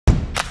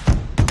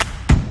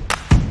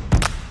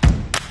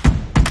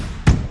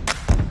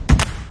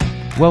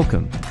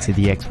Welcome to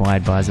the XY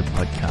Advisor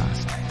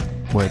podcast,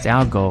 where it's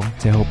our goal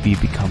to help you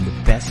become the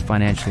best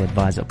financial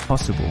advisor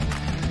possible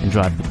and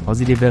drive the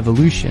positive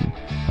evolution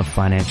of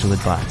financial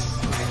advice.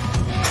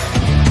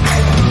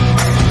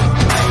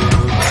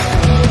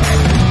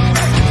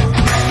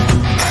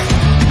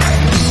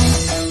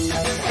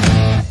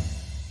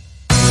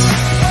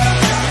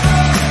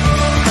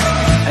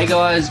 Hey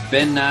guys,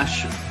 Ben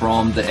Nash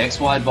from the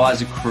XY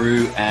Advisor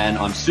crew, and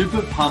I'm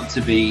super pumped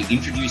to be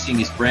introducing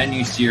this brand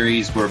new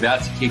series we're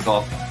about to kick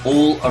off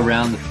all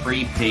around the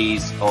 3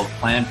 Ps of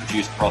Plan,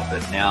 Produce,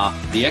 Profit. Now,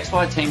 the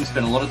XY team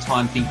spent a lot of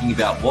time thinking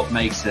about what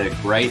makes a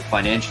great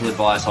financial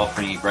advice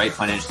offering, a great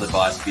financial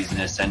advice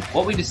business, and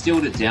what we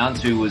distilled it down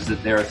to was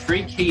that there are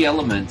 3 key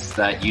elements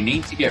that you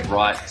need to get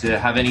right to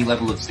have any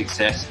level of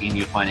success in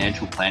your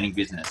financial planning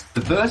business.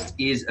 The first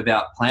is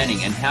about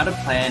planning and how to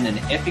plan an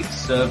epic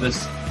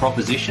service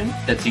proposition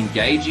that's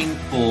engaging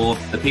for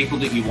the people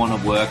that you want to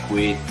work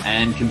with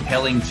and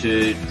compelling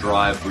to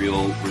drive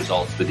real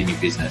results within your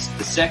business.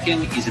 The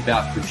second is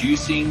about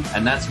producing,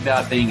 and that's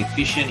about being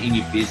efficient in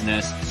your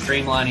business,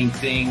 streamlining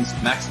things,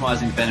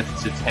 maximizing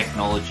benefits of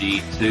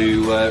technology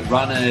to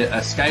run a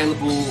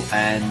scalable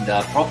and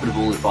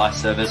profitable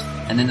advice service.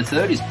 And then the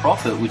third is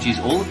profit, which is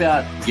all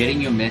about getting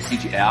your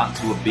message out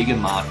to a bigger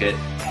market.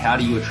 How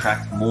do you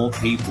attract more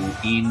people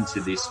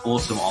into this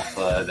awesome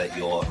offer that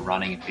you're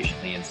running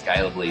efficiently and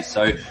scalably?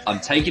 So I'm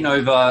taking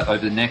over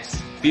the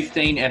next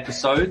 15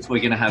 episodes. We're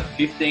going to have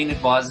 15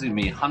 advisors, going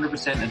to be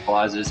 100%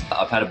 advisors.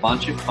 I've had a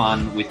bunch of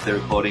fun with the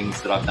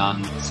recordings that I've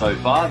done so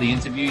far, the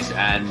interviews,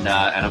 and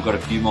I've got a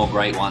few more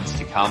great ones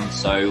to come.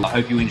 So I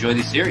hope you enjoy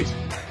this series.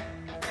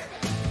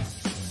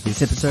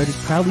 This episode is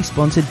proudly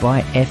sponsored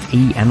by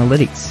FE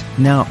Analytics.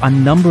 Now, a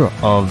number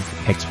of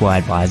XY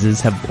advisors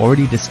have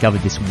already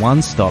discovered this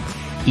one-stop,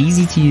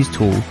 easy-to-use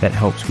tool that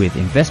helps with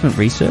investment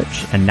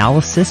research,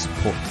 analysis,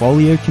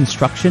 portfolio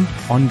construction,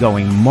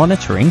 ongoing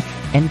monitoring,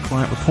 and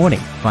client reporting.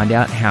 Find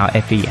out how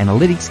FE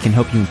Analytics can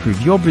help you improve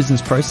your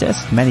business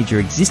process, manage your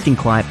existing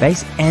client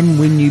base, and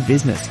win new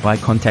business by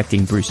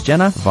contacting Bruce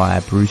Jenner via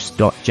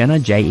bruce.jenner,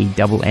 Jenner,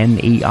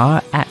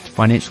 at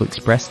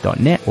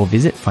financialexpress.net, or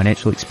visit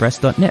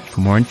financialexpress.net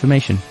for more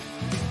information.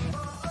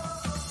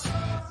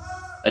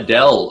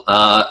 Adele,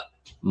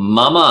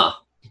 mama,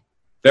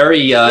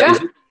 very,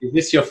 Is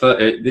this your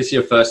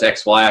first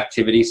XY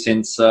activity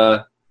since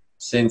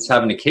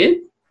having a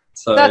kid?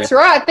 So that's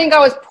right. I think I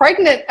was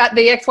pregnant at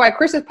the XY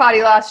Christmas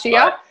party last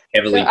year.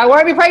 Heavily. So I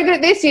won't be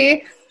pregnant this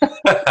year.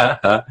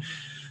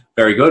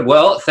 Very good.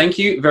 Well, thank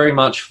you very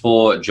much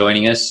for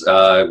joining us.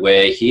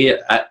 We're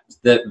here at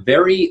the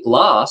very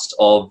last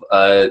of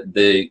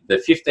the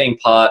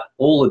 15-part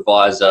All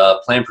Advisor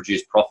Plan,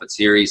 Produce, Profit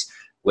series,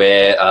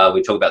 where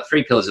we talk about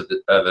 3 pillars of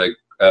a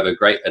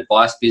great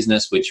advice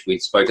business, which we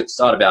spoke at the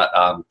start about.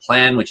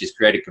 Plan, which is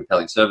create a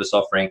compelling service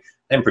offering,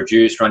 then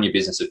produce, run your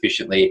business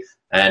efficiently,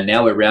 and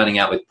now we're rounding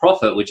out with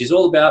profit, which is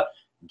all about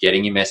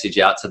getting your message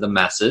out to the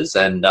masses,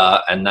 and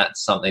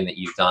that's something that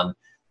you've done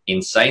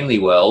insanely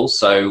well.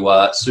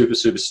 So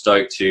super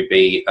stoked to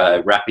be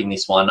wrapping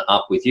this one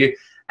up with you.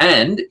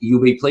 And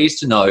you'll be pleased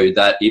to know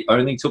that it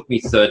only took me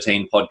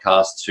 13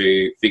 podcasts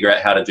to figure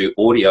out how to do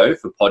audio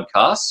for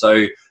podcasts.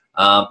 So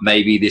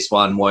maybe this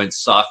one won't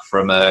suck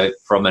from an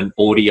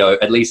audio,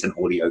 at least an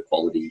audio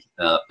quality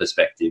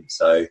perspective.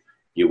 So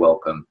you're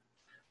welcome.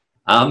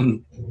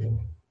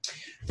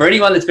 For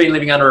anyone that's been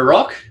living under a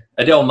rock,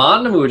 Adele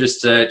Martin, we were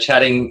just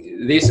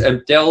chatting this,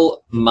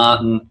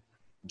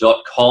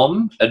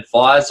 AdeleMartin.com,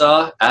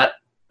 advisor at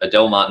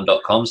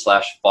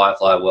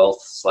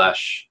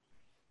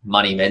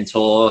AdeleMartin.com/FireflyWealth/Money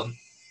Mentor.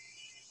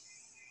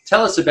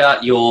 Tell us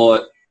about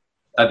the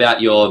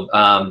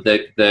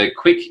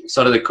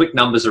quick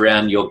numbers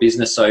around your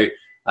business. So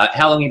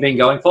how long have you been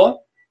going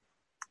for?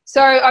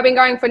 So I've been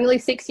going for nearly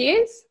 6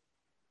 years.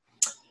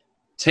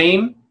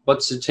 Team,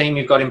 what's the team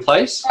you've got in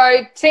place?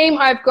 So team,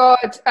 I've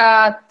got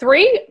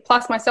 3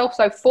 plus myself,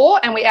 so 4,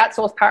 and we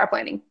outsource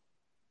paraplanning.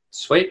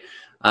 Sweet.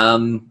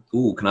 Can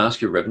I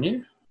ask your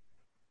revenue?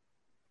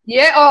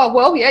 Yeah. Oh,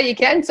 well, yeah, you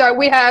can. So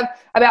we have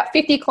about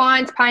 50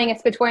 clients paying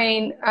us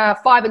between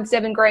 5 and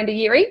 7 grand a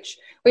year each.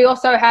 We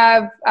also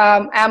have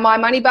our My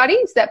Money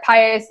Buddies that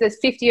pay us. There's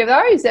 50 of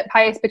those that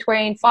pay us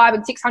between $500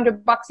 and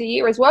 $600 a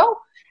year as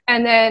well.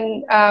 And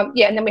then and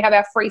then we have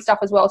our free stuff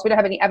as well. So we don't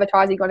have any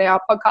advertising on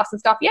our podcast and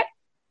stuff yet.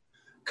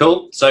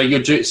 Cool. So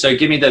give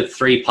me the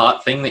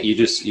 3-part thing that you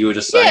were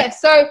just saying. Yeah.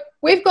 So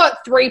we've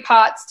got 3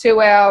 parts to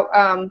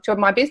our to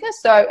my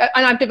business. So,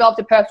 and I've developed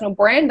a personal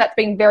brand that's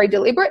been very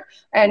deliberate.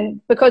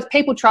 And because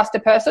people trust a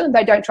person,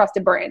 they don't trust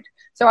a brand.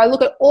 So I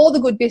look at all the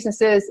good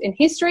businesses in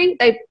history.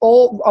 They've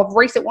all, of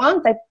recent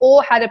ones, they've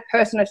all had a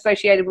person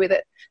associated with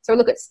it. So we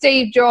look at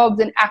Steve Jobs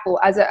and Apple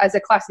as a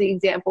classic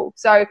example.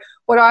 So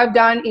what I've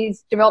done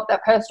is develop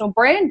that personal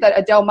brand,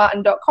 that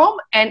AdeleMartin.com,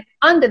 and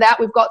under that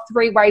we've got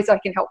 3 ways I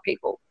can help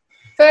people.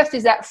 First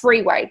is that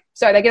free way.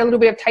 So they get a little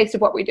bit of taste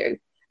of what we do.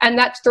 And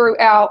that's through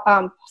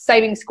our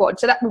savings squad.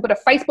 So that we've got a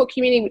Facebook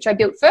community, which I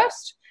built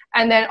first.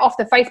 And then off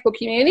the Facebook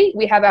community,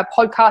 we have our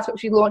podcast,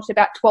 which we launched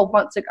about 12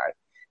 months ago.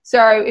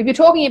 So if you're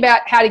talking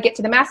about how to get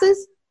to the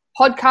masses,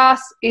 podcast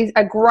is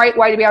a great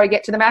way to be able to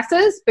get to the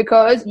masses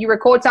because you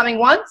record something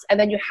once and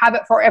then you have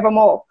it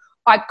forevermore.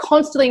 I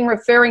constantly am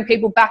referring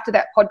people back to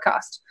that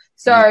podcast.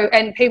 So,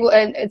 and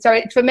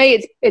so for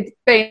me, it's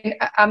been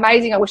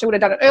amazing. I wish I would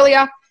have done it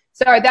earlier.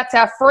 So that's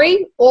our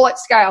free, all at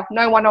scale,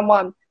 no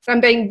one-on-one. So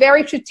I'm being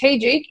very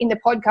strategic in the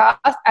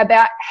podcast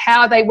about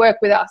how they work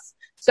with us.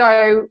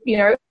 So,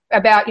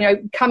 about,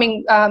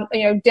 coming,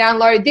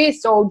 download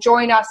this or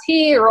join us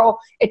here, or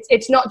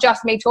it's not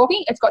just me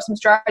talking, it's got some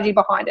strategy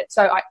behind it.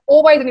 So I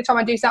always, anytime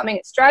I do something,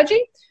 it's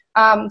strategy.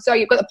 So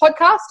you've got the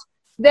podcast.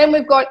 Then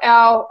we've got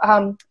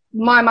our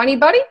My Money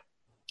Buddy,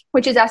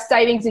 which is our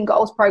savings and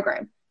goals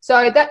program.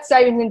 So that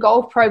savings and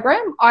goals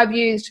program, I've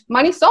used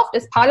MoneySoft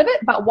as part of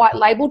it, but white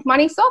labeled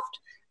MoneySoft.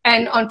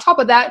 And on top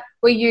of that,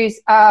 we use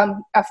a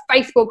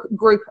Facebook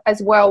group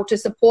as well to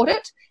support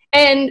it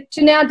and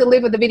to now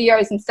deliver the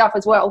videos and stuff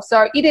as well.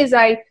 So it is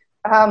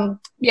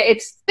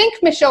it's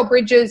think Michelle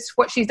Bridges,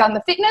 what she's done,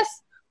 the fitness.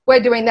 We're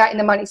doing that in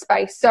the money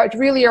space. So it's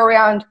really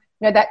around,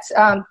 that's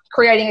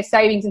creating a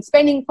savings and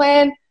spending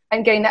plan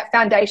and getting that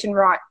foundation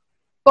right.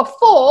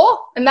 Before,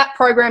 and that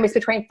program is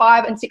between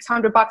 $500 and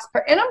 $600 per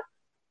annum.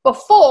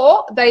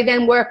 Before they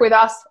then work with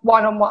us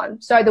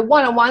one-on-one. So the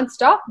one-on-one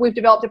stuff, we've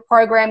developed a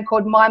program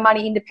called My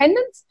Money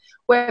Independence,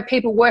 where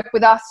people work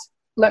with us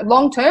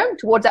long-term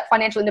towards that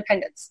financial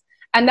independence.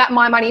 And that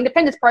My Money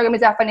Independence program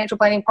is our financial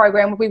planning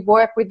program where we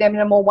work with them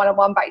in a more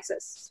one-on-one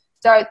basis.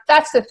 So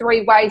that's the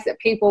three ways that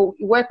people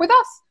work with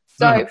us.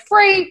 So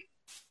free,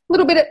 a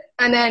little bit,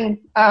 and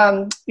then,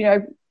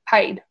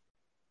 paid.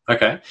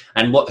 Okay.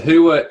 And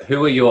who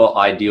are your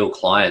ideal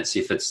clients,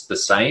 if it's the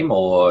same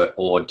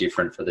or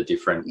different for the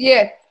different?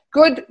 Yeah.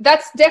 Good.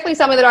 That's definitely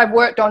something that I've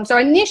worked on. So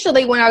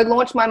initially when I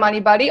launched My Money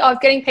Buddy, I was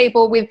getting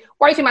people with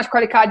way too much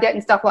credit card debt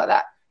and stuff like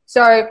that.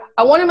 So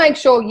I want to make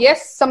sure,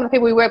 yes, some of the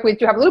people we work with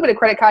do have a little bit of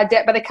credit card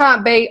debt, but they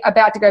can't be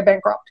about to go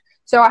bankrupt.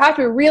 So I have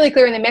to be really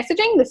clear in the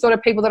messaging, the sort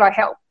of people that I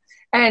help.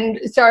 And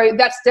so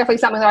that's definitely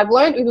something that I've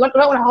learned. We don't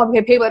want to hold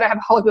people that don't have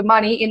a whole heap of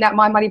money in that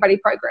My Money Buddy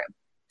program.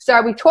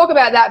 So we talk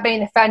about that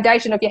being the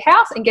foundation of your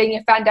house and getting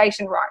your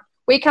foundation right.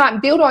 We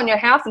can't build on your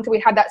house until we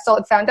have that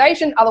solid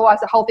foundation. Otherwise,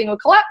 the whole thing will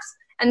collapse.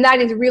 And that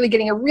is really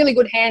getting a really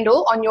good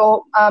handle on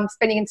your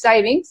spending and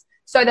savings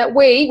so that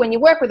we, when you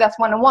work with us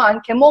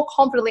one-on-one, can more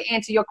confidently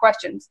answer your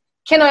questions.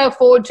 Can I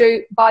afford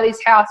to buy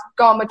this house,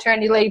 go on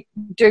maternity leave,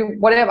 do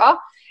whatever,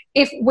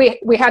 if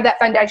we have that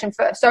foundation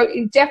first? So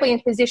definitely in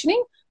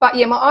positioning. But,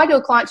 yeah, my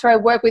ideal clients who I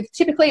work with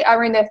typically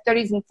are in their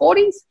 30s and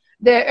 40s.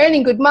 They're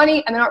earning good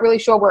money and they're not really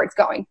sure where it's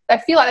going. They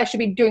feel like they should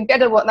be doing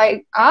better than what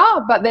they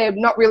are, but they're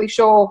not really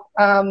sure,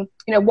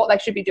 what they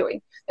should be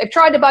doing. They've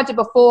tried to budget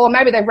before.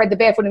 Maybe they've read the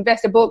Barefoot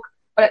Investor book,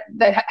 but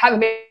they haven't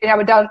been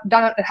able to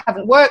done it. It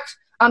hasn't worked.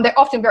 They're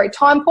often very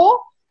time poor.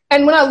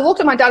 And when I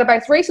looked at my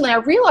database recently, I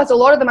realized a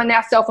lot of them are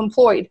now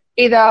self-employed.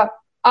 Either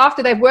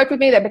after they've worked with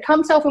me, they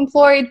become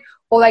self-employed,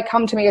 or they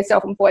come to me as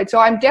self-employed. So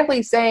I'm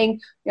definitely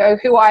seeing,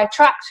 who I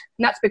attract.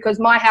 And that's because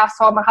my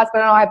household, my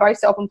husband and I are both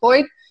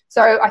self-employed.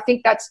 So I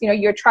think that's,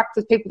 you attract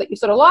the people that you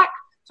sort of like.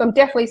 So I'm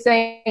definitely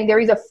saying there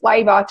is a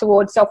flavour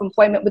towards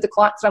self-employment with the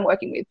clients that I'm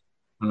working with.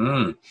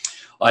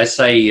 I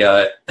say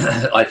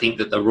I think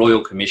that the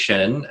Royal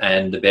Commission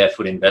and the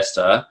Barefoot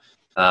Investor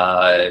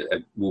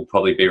will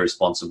probably be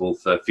responsible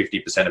for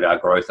 50% of our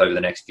growth over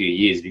the next few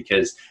years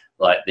because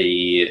like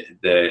the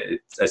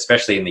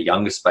especially in the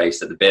younger space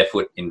that the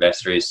Barefoot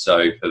Investor is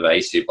so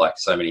pervasive, like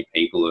so many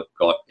people have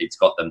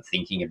got them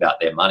thinking about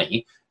their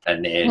money.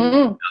 And then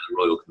the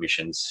Royal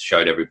Commissions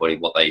showed everybody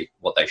what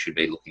they should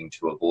be looking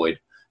to avoid.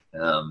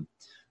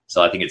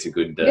 So I think it's a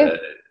good,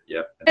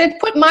 yeah. And it's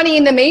put money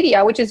in the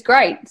media, which is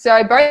great.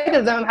 So both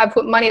of them have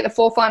put money at the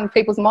forefront of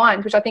people's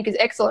minds, which I think is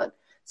excellent.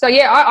 So,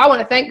 yeah, I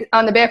want to thank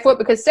the Barefoot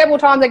because several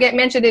times I get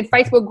mentioned in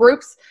Facebook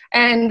groups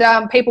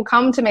and people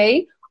come to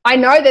me. I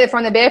know they're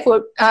from the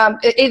Barefoot.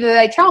 Either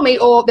they tell me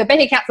or the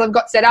bank accounts I've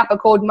got set up are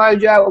called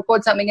Mojo or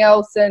called something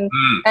else.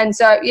 And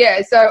so,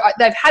 yeah, so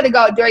they've had to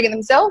go at doing it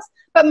themselves.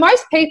 But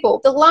most people,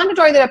 the large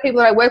majority of the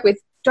people that I work with,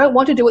 don't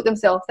want to do it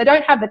themselves. They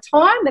don't have the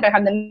time. They don't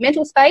have the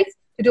mental space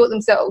to do it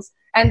themselves.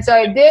 And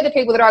so they're the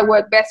people that I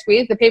work best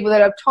with, the people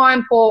that are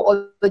time poor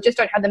or that just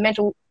don't have the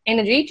mental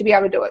energy to be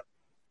able to do it.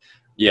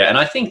 Yeah, and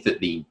I think that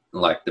the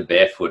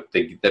Barefoot,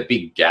 the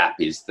big gap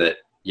is that,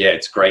 yeah,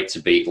 it's great to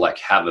be like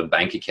have a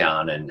bank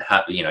account and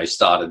have,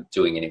 started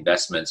doing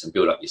investments and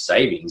build up your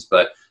savings,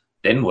 but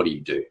then what do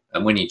you do?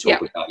 And when you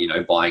talk about,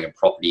 buying a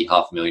property,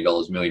 $500,000,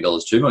 $1 million,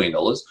 $2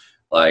 million,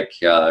 like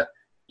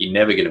you're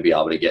never going to be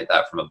able to get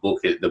that from a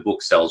book. The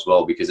book sells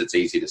well because it's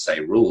easy to say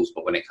rules,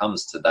 but when it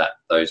comes to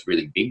those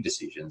really big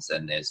decisions,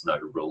 then there's no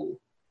rule.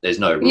 There's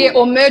no rule. Yeah,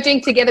 or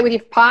merging together with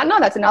your partner.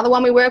 That's another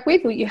one we work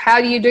with. How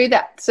do you do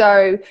that?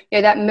 So,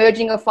 that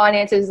merging of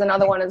finances is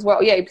another one as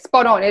well. Yeah,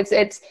 spot on.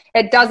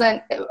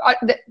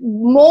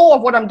 More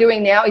of what I'm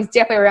doing now is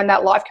definitely around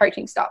that life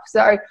coaching stuff.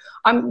 So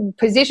I'm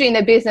positioning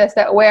the business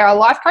that we're a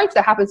life coach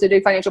that happens to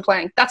do financial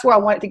planning. That's where I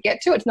want it to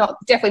get to. It's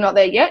definitely not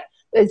there yet.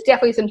 There's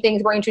definitely some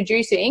things we're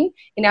introducing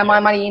in our My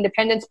Money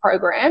Independence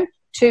program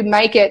to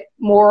make it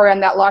more around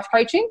that life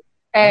coaching.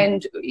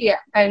 And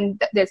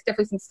there's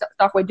definitely some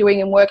stuff we're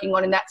doing and working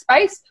on in that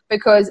space,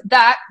 because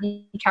that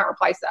you can't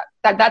replace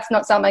that's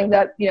not something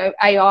that,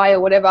 AI or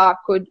whatever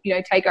could,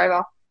 take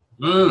over.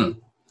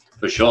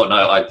 For sure.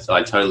 No,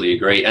 I totally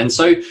agree. And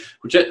so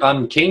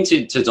I'm keen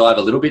to dive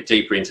a little bit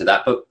deeper into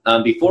that.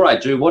 But before I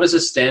do, what does a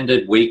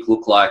standard week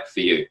look like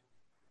for you?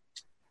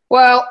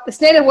 Well, the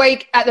standard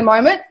week at the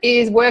moment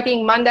is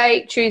working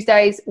Monday,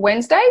 Tuesdays,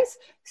 Wednesdays.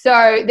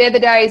 So they're the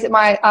days that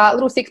my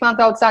little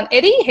 6-month-old son,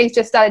 Eddie, he's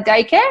just started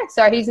daycare.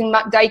 So he's in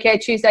daycare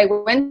Tuesday,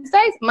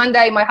 Wednesdays.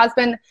 Monday, my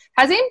husband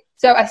has him.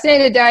 So a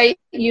standard day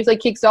usually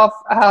kicks off,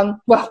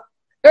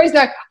 there is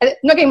I'm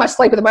not getting much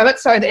sleep at the moment.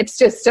 So it's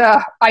just,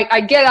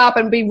 I get up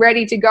and be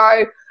ready to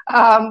go.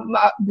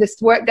 This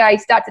work day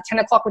starts at 10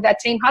 o'clock with our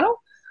team huddle.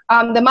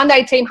 The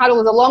Monday team huddle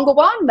is a longer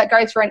one that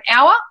goes for an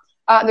hour.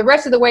 The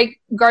rest of the week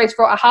goes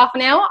for a half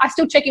an hour. I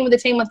still check in with the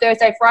team on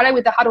Thursday, Friday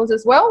with the huddles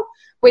as well.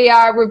 We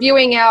are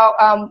reviewing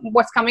our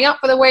what's coming up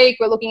for the week.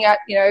 We're looking at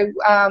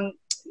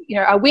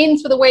our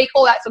wins for the week,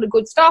 all that sort of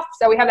good stuff.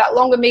 So we have that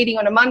longer meeting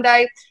on a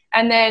Monday,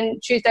 and then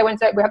Tuesday,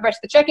 Wednesday we have the rest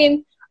of the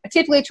check-in. I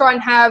typically try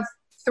and have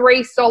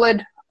 3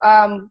 solid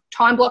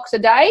time blocks a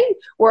day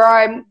where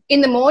I'm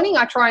in the morning.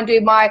 I try and do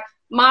my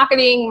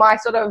marketing, my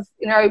sort of,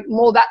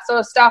 more that sort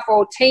of stuff,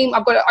 or team.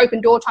 I've got an open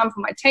door time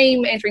for my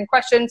team, answering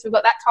questions. We've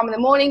got that time in the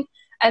morning.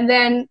 And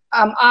then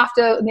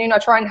afternoon, I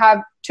try and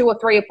have 2 or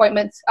 3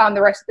 appointments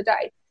the rest of the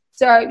day.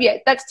 So, yeah,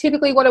 that's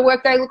typically what a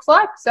work day looks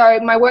like. So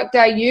my work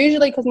day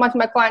usually, because most of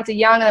my clients are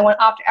young and they want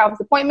after-hours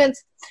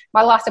appointments,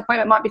 my last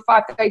appointment might be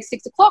 5:30,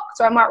 6 o'clock.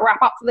 So I might wrap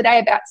up for the day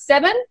about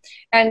 7.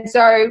 And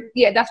so,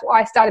 yeah, that's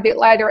why I start a bit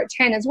later at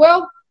 10 as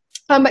well.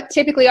 But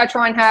typically I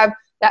try and have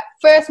that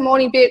first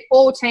morning bit,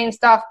 all team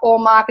stuff, all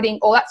marketing,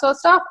 all that sort of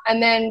stuff,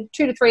 and then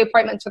 2 to 3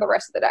 appointments for the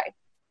rest of the day.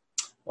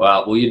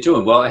 Wow. Well, you're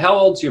doing well. How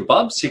old's your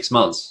bub? 6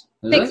 months?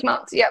 6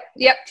 months, yep.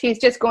 He's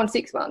just gone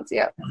 6 months,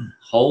 yep.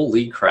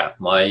 Holy crap!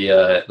 My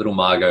little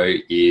Margot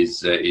is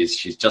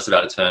she's just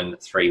about to turn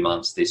 3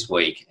 months this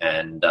week,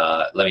 and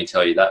let me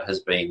tell you, that has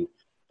been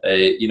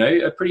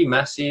a pretty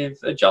massive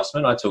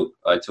adjustment. I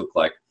took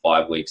like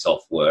 5 weeks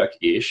off work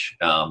ish,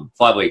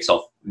 5 weeks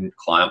off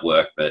client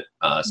work, but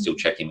still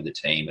checking with the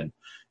team and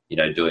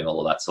doing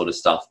all of that sort of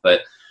stuff.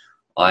 But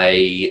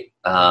I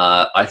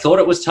thought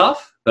it was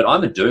tough. But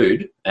I'm a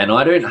dude, and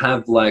I don't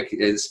have like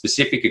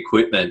specific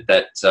equipment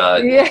that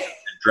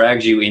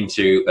drags you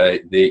into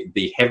the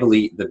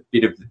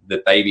bit of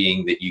the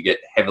babying that you get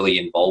heavily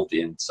involved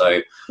in.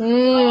 So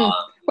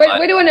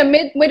we're doing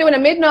a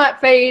midnight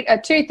feed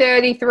at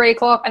 2:30, 3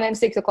 o'clock, and then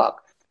 6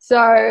 o'clock.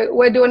 So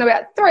we're doing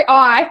about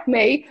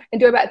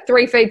do about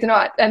 3 feeds a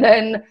night, and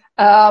then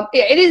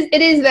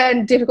it is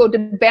then difficult to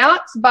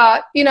bounce.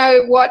 But you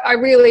know what, I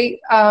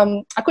really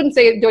I couldn't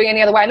see it doing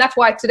any other way, and that's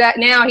why today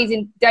now he's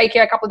in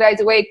daycare a couple of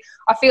days a week.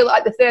 I feel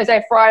like the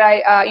Thursday,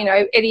 Friday,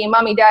 Eddie and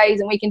Mummy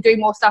days, and we can do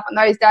more stuff on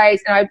those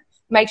days, and I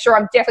make sure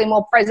I'm definitely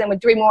more present. We're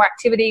doing more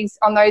activities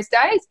on those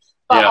days,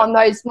 but on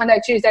those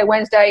Monday, Tuesday,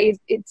 Wednesday,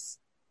 it's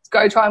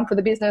go time for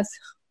the business.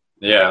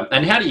 Yeah,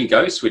 and how do you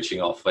go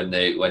switching off when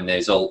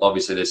there's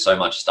obviously there's so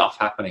much stuff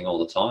happening all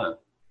the time?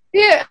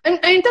 Yeah, and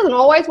it doesn't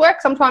always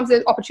work. Sometimes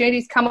there's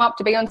opportunities come up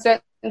to be on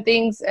certain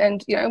things,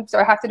 and so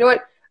I have to do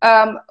it.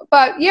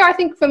 But yeah, I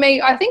think for me,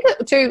 I don't know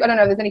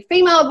if there's any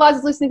female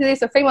advisors listening to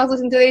this or females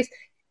listening to this.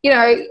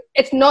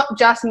 It's not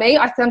just me.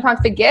 I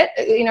sometimes forget,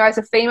 as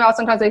a female,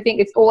 sometimes I think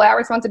it's all our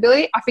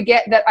responsibility. I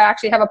forget that I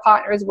actually have a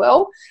partner as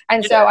well.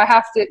 And so I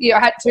have to, I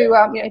had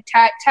to,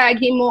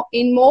 tag him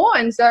more.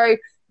 And so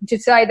to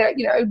say that,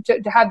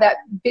 to have that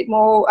bit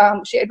more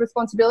shared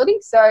responsibility.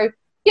 So,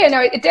 yeah,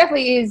 no, it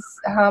definitely is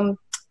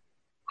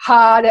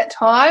hard at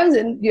times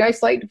and,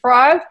 sleep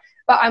deprived.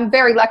 But I'm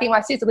very lucky. My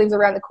sister lives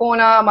around the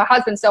corner. My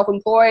husband's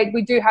self-employed.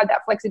 We do have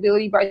that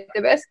flexibility, both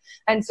of us.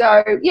 And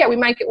so, yeah, we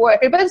make it work.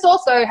 But it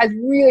also has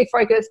really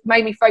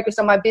made me focus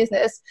on my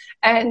business.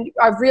 And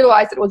I've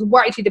realised that it was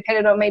way too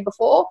dependent on me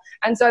before.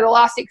 And so the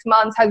last 6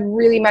 months has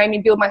really made me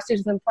build my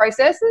systems and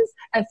processes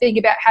and think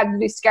about how to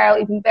do scale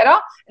even better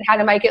and how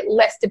to make it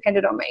less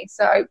dependent on me.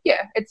 So,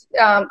 yeah, it's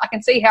I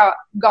can see how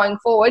going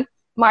forward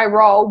my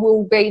role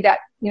will be that,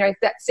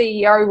 that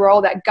CEO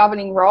role, that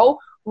governing role,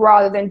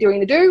 rather than doing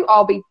the do.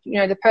 I'll be,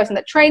 the person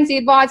that trains the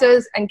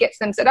advisors and gets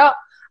them set up.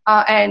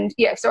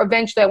 So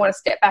eventually I want to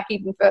step back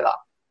even further.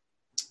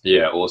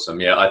 Yeah, awesome.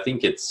 Yeah, I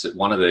think it's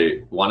one of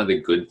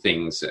the good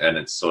things, and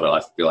it's sort of,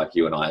 I feel like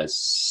you and I are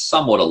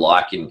somewhat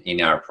alike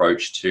in our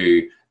approach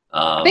to.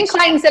 I think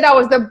Clayton said I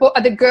was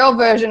the girl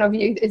version of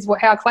you, is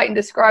how Clayton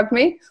described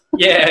me.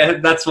 Yeah,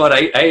 that's what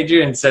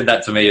Adrian said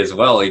that to me as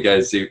well. He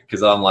goes,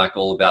 because I'm like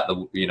all about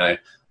the,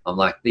 I'm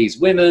like, these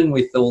women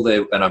with all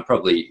their, and I'm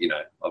probably,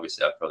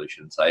 obviously I probably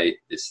shouldn't say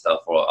this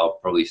stuff, or I'll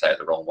probably say it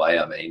the wrong way,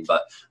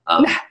 but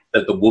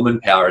the woman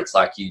power, it's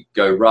like you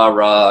go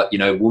rah,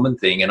 woman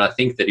thing. And I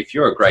think that if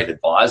you're a great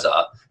advisor,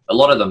 a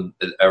lot of them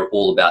are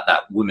all about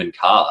that woman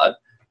card.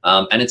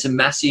 And it's a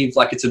massive,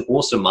 it's an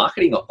awesome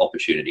marketing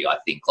opportunity, I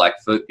think,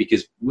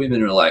 because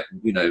women are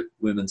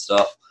women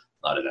stuff.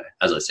 I don't know.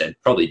 As I said,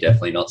 probably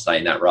definitely not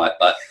saying that right,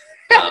 but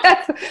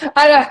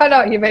I know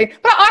what you mean.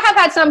 But I have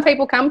had some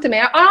people come to me.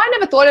 I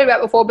never thought about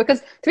it before because,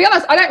 to be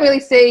honest, I don't really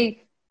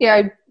see,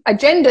 a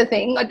gender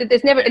thing.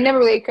 It never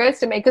really occurs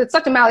to me because it's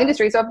such a male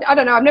industry. So I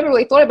don't know. I've never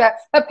really thought about it.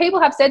 But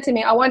people have said to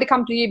me, I wanted to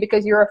come to you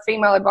because you're a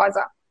female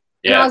advisor.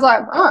 Yeah. And I was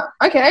like, oh,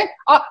 okay.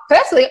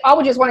 Personally, I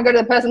would just want to go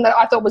to the person that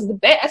I thought was the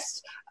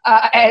best.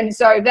 And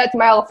so that's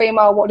male or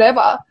female,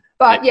 whatever.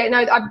 But yeah, no,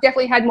 I've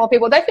definitely had more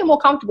people. They feel more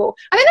comfortable.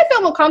 I think they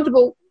feel more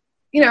comfortable,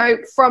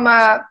 from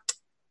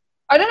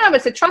I don't know if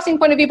it's a trusting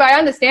point of view, but I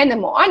understand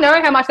them more. I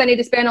know how much they need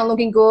to spend on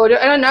looking good.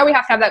 And I know we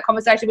have to have that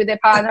conversation with their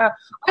partner.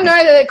 I know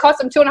that it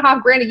costs them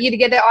 $2,500 a year to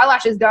get their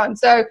eyelashes done.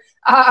 So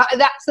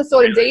that's the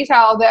sort of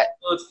detail that,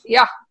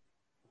 yeah.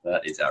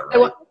 That is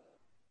outrageous.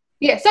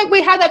 Yeah, so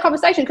we had that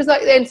conversation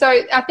and so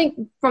I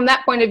think from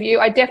that point of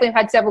view, I definitely have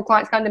had several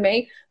clients come to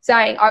me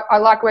saying, I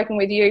like working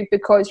with you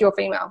because you're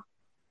female.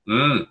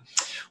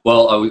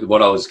 Well,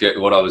 what I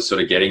was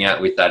sort of getting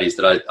at with that is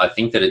that I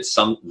think that it's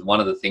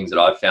one of the things that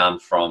I've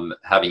found from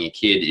having a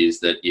kid is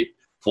that it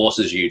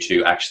forces you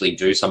to actually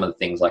do some of the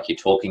things like you're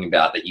talking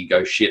about, that you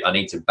go, shit, I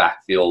need to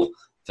backfill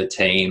for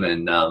team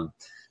and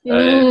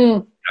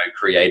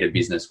create a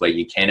business where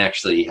you can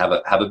actually have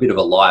a bit of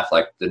a life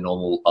like the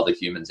normal other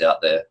humans out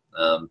there.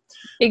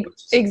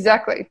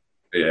 Exactly.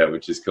 Yeah,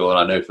 which is cool. And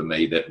I know for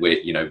me that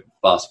we're,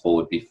 fast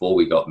forward before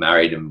we got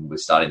married and we're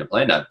starting to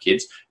plan to have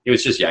kids, it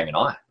was just Yang and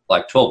I.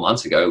 Like 12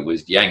 months ago, it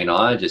was Yang and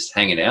I just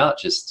hanging out,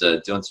 just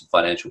doing some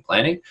financial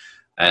planning.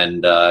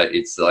 And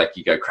it's like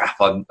you go, crap,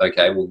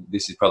 okay, well,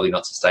 this is probably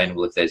not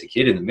sustainable if there's a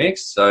kid in the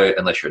mix. So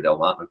unless you're Adele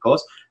Martin, of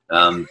course.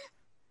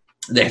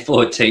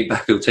 Therefore,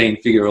 backfill team,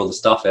 figure all the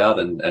stuff out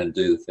and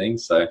do the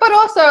things. So, but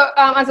also,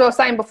 as I was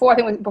saying before, I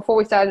think before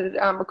we started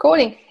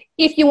recording,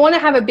 if you want to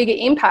have a bigger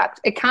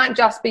impact, it can't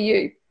just be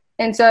you.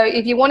 And so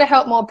if you want to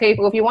help more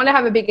people, if you want to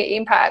have a bigger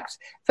impact,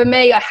 for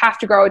me, I have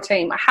to grow a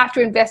team. I have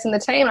to invest in the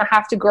team. I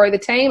have to grow the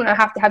team, and I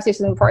have to have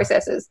systems and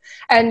processes.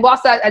 And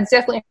whilst that has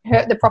definitely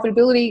hurt the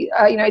profitability,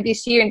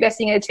 this year,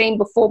 investing in a team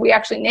before we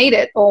actually need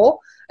it all,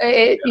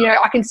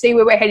 I can see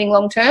where we're heading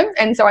long term.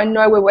 And so I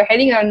know where we're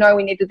heading, and I know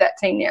we needed that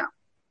team now.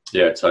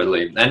 Yeah,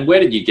 totally. And where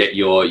did you get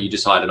you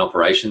just hired an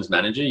operations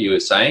manager, you were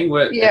saying?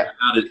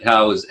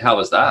 How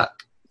was that?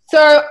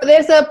 So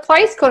there's a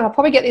place called, I'll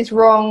probably get this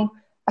wrong,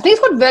 I think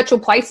it's called Virtual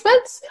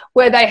Placements,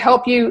 where they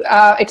help you.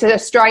 It's an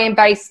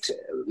Australian-based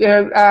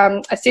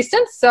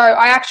assistance. So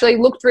I actually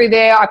looked through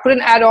there. I put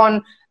an ad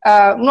on,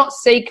 not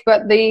Seek,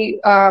 but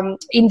the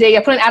Indeed.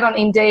 I put an ad on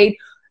Indeed.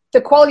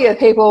 The quality of the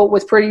people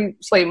was pretty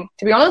slim,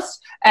 to be honest.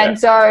 And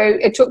so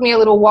it took me a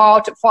little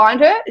while to find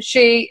her.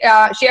 She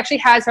actually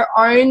has her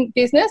own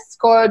business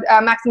called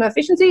Maximum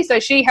Efficiency. So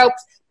she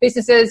helps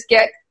businesses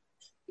get,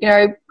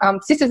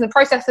 systems and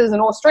processes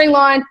and all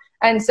streamlined.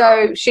 And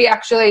so she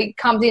actually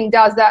comes in,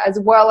 does that, as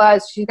well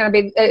as she's going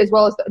to be, as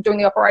well as doing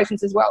the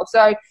operations as well.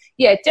 So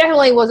yeah, it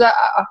definitely was a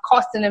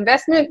cost and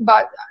investment,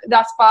 but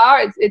thus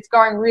far it's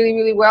going really,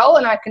 really well.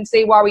 And I can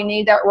see why we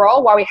need that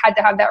role, why we had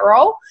to have that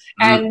role,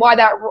 and why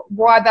that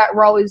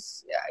role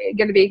is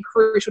going to be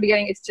crucial to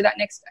getting us to that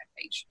next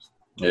stage.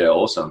 Yeah,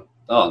 awesome.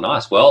 Oh,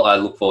 nice. Well, I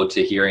look forward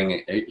to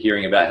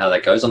hearing about how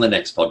that goes on the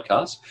next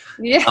podcast.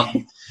 Yeah.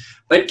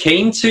 But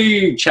keen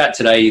to chat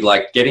today,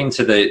 like get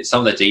into some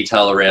of the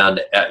detail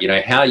around,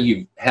 how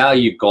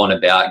you've gone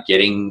about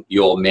getting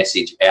your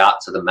message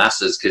out to the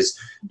masses, because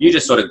you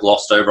just sort of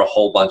glossed over a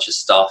whole bunch of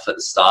stuff at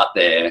the start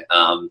there.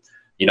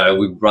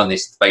 We run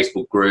this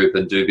Facebook group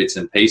and do bits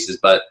and pieces,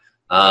 but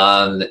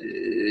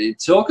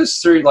talk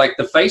us through, like,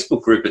 the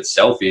Facebook group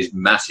itself is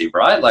massive,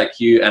 right? Like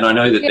and I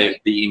know that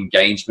the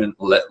engagement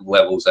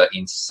levels are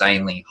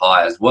insanely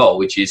high as well,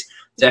 which is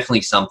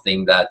definitely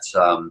something that,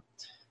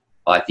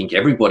 I think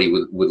everybody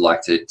would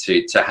like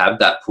to have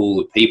that pool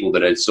of people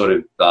that are sort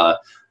of,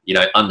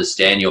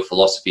 understand your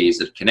philosophies,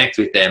 that connect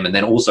with them, and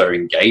then also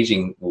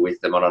engaging with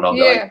them on an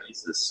ongoing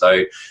basis.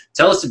 So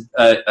tell us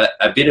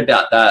a bit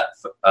about that,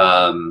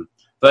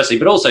 firstly,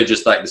 but also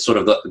just like the sort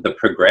of the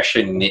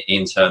progression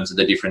in terms of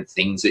the different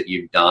things that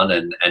you've done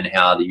and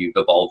how you've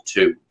evolved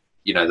to,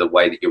 the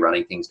way that you're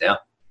running things now.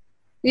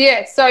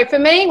 Yeah, so for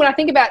me, when I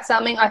think about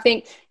something, I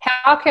think,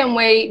 how can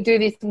we do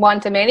this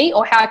one-to-many,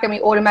 or how can we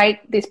automate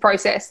this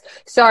process?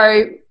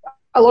 So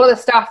a lot of the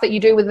stuff that you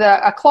do with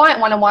a client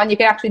one-on-one, you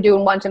can actually do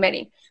in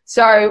one-to-many.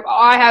 So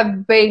I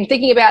have been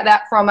thinking about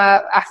that from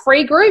a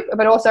free group,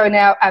 but also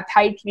now a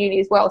paid community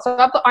as well. So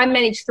I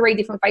manage 3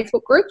 different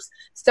Facebook groups.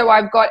 So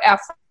I've got our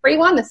free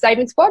one, the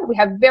Saving Squad. We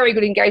have very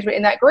good engagement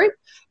in that group.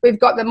 We've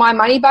got the My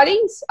Money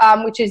Buddies,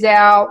 which is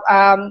our,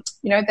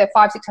 the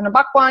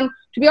 $500-600 one.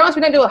 To be honest,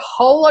 we don't do a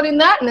whole lot in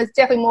that, and there's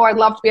definitely more I'd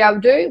love to be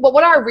able to do. But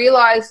what I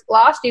realized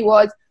last year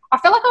was I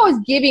felt like I was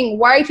giving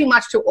way too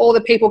much to all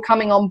the people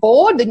coming on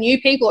board, the new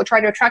people, or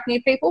trying to attract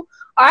new people.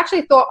 I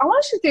actually thought, I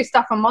want to just do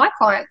stuff for my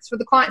clients, for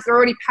the clients that are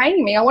already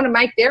paying me. I want to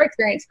make their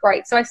experience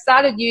great. So I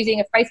started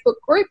using a Facebook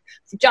group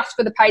just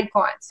for the paid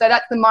clients. So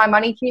that's the My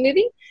Money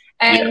community.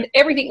 And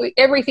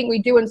everything we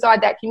do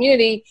inside that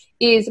community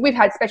is we've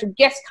had special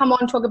guests come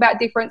on, talk about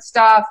different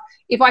stuff.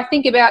 If I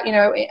think about,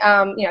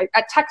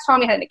 at tax time,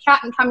 we had an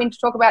accountant come in to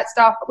talk about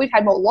stuff. But we've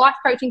had more life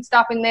coaching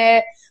stuff in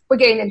there. We're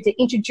getting them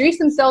to introduce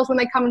themselves when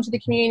they come into the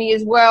community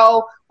as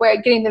well.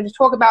 We're getting them to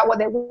talk about what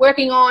they're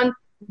working on.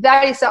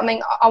 That is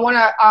something I want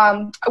to,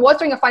 I was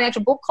doing a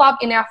financial book club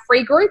in our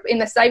free group in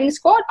the savings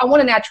squad. I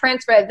want to now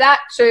transfer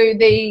that to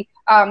the,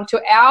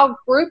 to our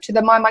group, to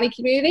the My Money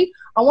community.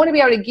 I want to be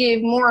able to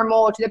give more and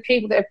more to the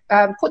people that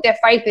put their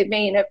faith in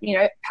me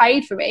and,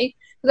 paid for me.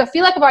 Because I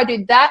feel like if I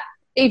do that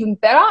even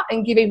better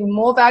and give even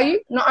more value,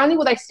 not only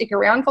will they stick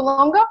around for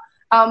longer,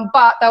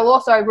 but they'll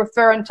also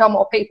refer and tell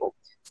more people.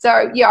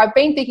 So, yeah, I've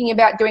been thinking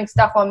about doing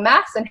stuff on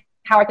maths and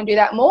how I can do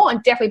that more,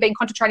 and definitely been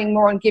concentrating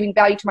more on giving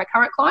value to my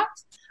current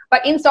clients.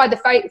 But inside the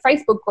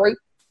Facebook group,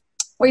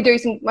 we do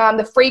some,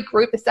 the free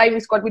group, the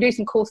savings squad, we do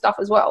some cool stuff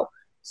as well.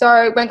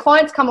 So when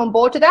clients come on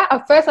board to that,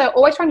 I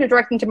always try to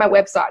direct them to my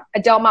website,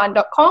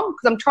 adelemartin.com,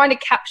 because I'm trying to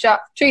capture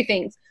two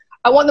things.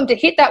 I want them to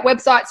hit that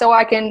website so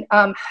I can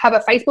have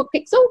a Facebook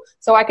pixel,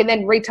 so I can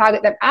then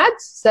retarget them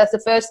ads. So that's the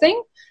first thing.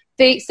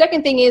 The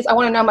second thing is I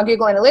want to know my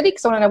Google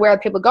Analytics. I want to know where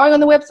people are going on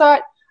the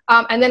website.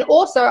 And then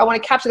also I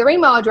want to capture their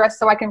email address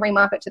so I can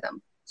remarket to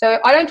them. So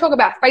I don't talk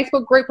about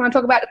Facebook group when I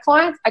talk about the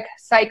clients. I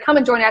say, come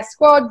and join our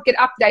squad, get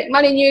up-to-date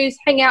money news,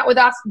 hang out with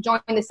us, join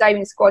the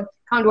savings squad,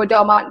 come to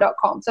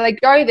adelemartin.com. So they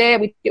go there,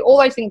 we do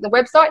all those things on the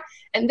website,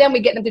 and then we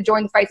get them to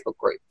join the Facebook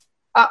group.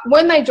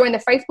 When they join the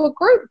Facebook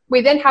group,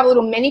 we then have a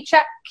little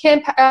ManyChat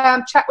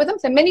chat with them.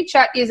 So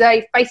ManyChat is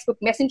a Facebook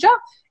messenger.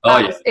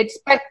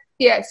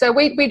 So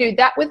we do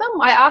that with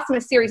them. I ask them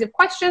a series of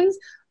questions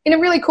in a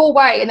really cool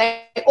way, and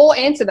they all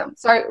answer them.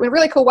 So in a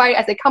really cool way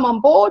as they come on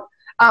board.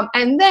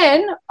 And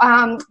then then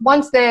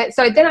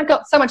I've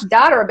got so much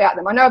data about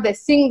them. I know if they're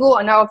single,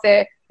 I know if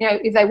they're,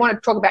 if they want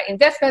to talk about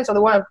investments or they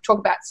want to talk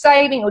about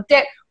saving or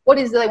debt, what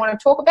is it they want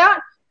to talk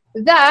about?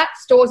 That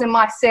stores in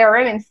my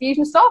CRM and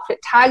Infusionsoft.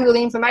 It tags all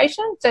the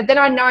information. So then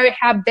I know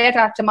how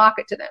better to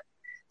market to them.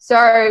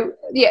 So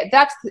yeah,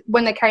 that's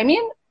when they came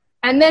in.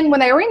 And then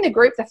when they were in the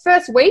group, the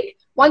first week,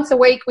 once a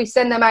week, we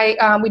send them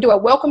we do a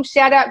welcome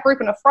shout out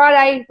group on a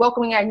Friday,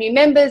 welcoming our new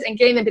members and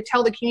getting them to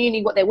tell the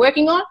community what they're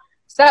working on.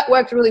 So that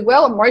worked really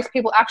well, and most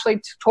people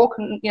actually talk.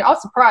 And I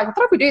was surprised. I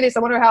thought if we do this,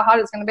 I wonder how hard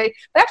it's going to be.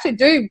 They actually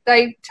do.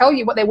 They tell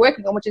you what they're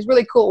working on, which is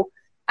really cool.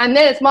 And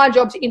then it's my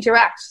job to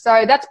interact.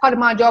 So that's part of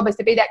my job, is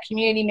to be that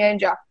community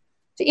manager,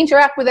 to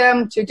interact with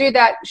them, to do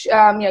that,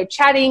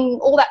 chatting,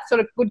 all that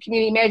sort of good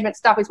community management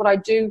stuff is what I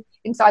do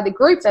inside the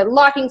group. So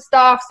liking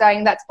stuff,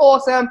 saying that's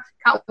awesome,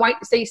 can't wait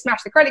to see you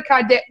smash the credit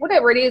card debt,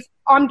 whatever it is,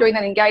 I'm doing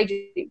that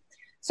engaging.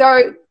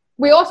 So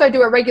we also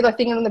do a regular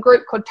thing in the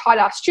group called Tight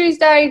Ass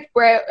Tuesday,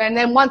 and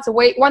then once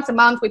a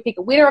month, we pick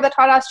a winner of the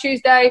Tight Ass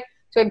Tuesday.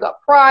 So we've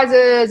got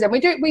prizes, and we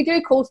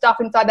do cool stuff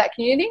inside that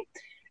community.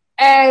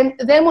 And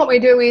then what we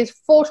do is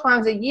 4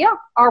 times a year,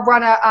 I'll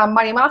run a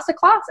money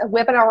masterclass, a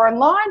webinar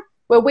online,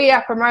 where we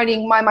are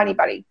promoting My Money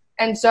Buddy.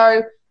 And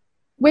so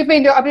I've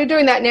been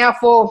doing that now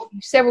for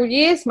several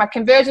years. My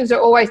conversions are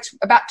always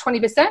about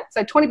 20%.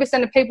 So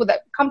 20% of people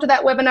that come to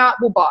that webinar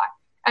will buy.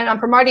 And I'm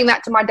promoting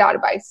that to my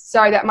database,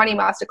 so that Money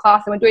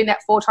Masterclass, and we're doing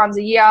that 4 times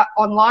a year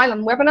online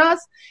on webinars,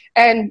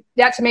 and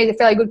that to me is a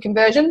fairly good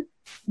conversion.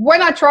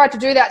 When I tried to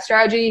do that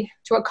strategy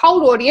to a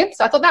cold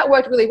audience, I thought that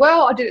worked really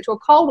well. I did it to a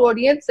cold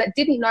audience that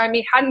didn't know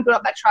me, hadn't built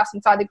up that trust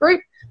inside the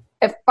group.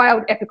 It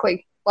failed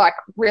epically, like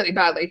really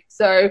badly.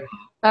 So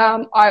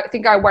I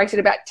think I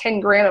wasted about 10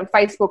 grand on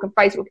Facebook and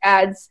Facebook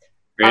ads.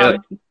 Really?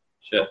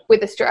 Sure.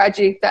 With a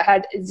strategy that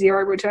had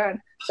 0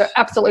 return. So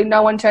absolutely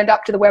no one turned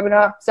up to the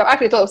webinar. So I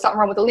actually thought there was something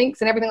wrong with the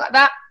links and everything like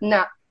that.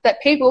 No,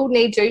 that people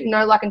need to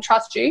know, like, and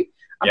trust you,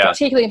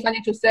 particularly in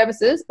financial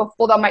services,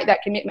 before they'll make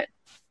that commitment.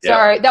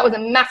 So that was a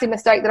massive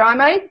mistake that I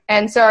made.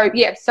 And so,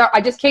 so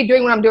I just keep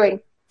doing what I'm doing.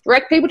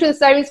 Direct people to the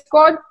savings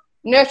squad,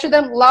 nurture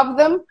them, love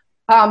them,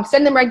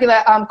 send them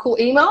regular cool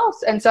emails.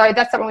 And so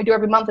that's something we do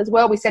every month as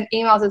well. We send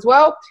emails as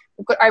well.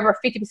 We've got over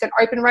a 50%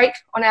 open rate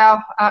on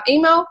our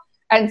email.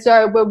 And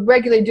so we're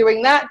regularly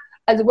doing that,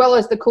 as well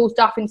as the cool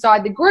stuff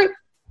inside the group.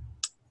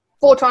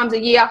 4 times a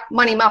year,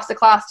 Money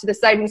Masterclass to the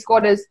savings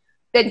squatters,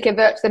 then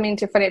converts them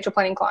into financial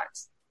planning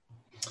clients.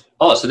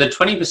 Oh, so the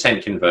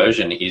 20%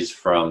 conversion is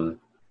from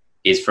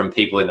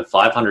people in the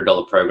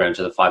 $500 program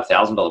to the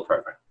 $5,000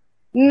 program?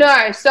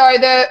 No, so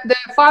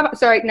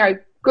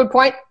good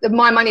point. The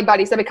My Money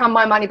Buddy, so become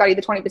My Money Buddy,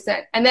 the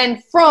 20%. And then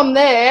from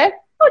there,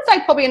 I would say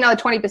probably another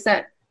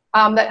 20%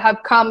 that have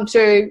come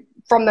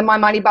from the My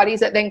Money Buddies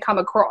that then come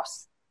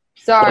across.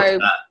 So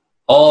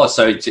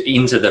so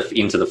into the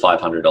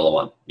 $500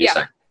 one. You're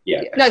saying?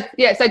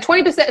 Yeah. So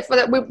 20% for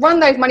that. We run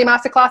those Money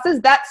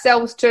Masterclasses that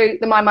sells to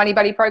the My Money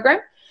Buddy program.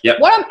 Yep.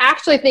 What I'm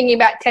actually thinking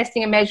about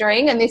testing and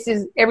measuring, and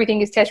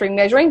everything is testing and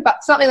measuring,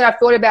 but something that I've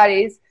thought about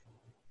is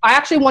I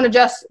actually want to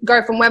just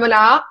go from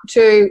webinar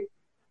to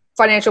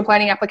financial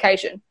planning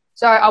application.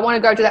 So I want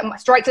to go to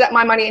straight to that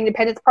My Money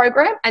Independence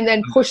program, and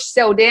then push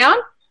sell down.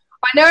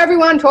 I know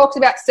everyone talks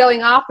about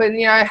selling up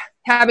and,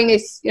 having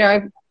this,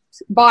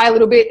 buy a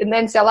little bit and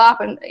then sell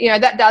up, and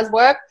that does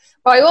work.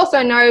 But I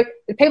also know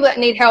the people that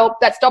need help,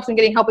 that stops them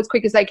getting help as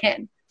quick as they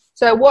can.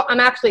 So what I'm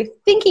actually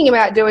thinking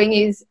about doing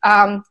is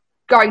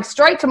going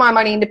straight to My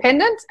Money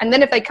Independence, and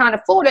then if they can't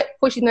afford it,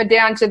 pushing them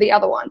down to the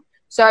other one.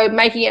 So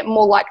making it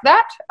more like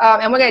that,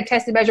 and we're going to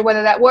test and measure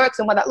whether that works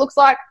and what that looks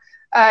like.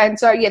 And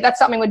so, that's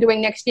something we're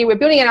doing next year. We're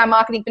building in our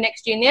marketing for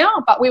next year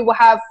now, but we will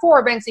have 4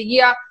 events a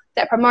year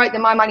that promote the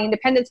My Money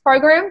Independence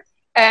program,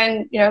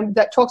 and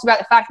that talks about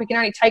the fact we can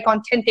only take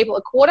on 10 people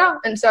a quarter.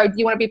 And so, do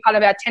you want to be part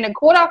of our 10 a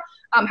quarter?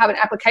 Have an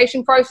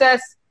application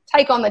process,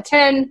 take on the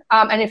 10,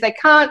 and if they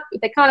can't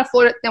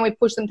afford it, then we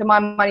push them to My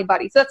Money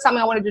Buddy. So that's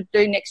something I wanted to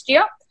do next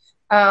year.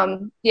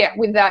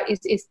 With that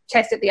is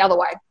test it the other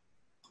way.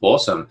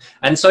 Awesome.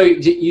 And so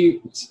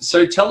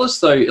tell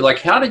us though, like,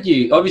 how did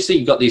you, obviously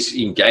you've got this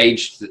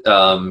engaged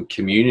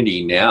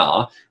community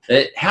now.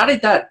 How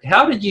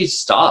did you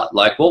start?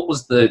 Like, what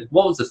was the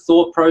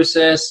thought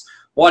process?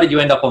 Why did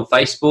you end up on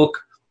Facebook?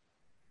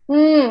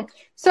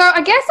 So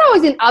I guess I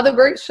was in other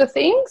groups for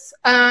things,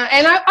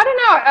 and I don't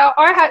know.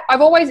 I've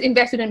always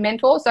invested in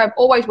mentors, so I've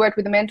always worked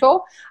with a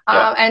mentor.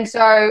 And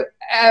so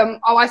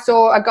I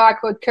saw a guy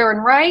called Kieran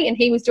Ray, and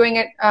he was doing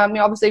it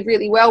obviously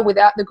really well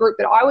without the group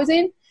that I was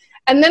in.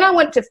 And then I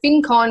went to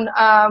FinCon,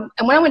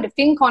 and when I went to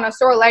FinCon, I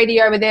saw a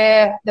lady over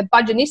there, the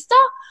Budgetista,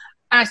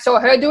 and I saw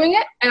her doing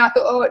it, and I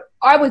thought,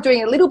 I was doing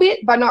it a little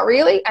bit, but not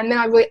really. And then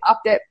I really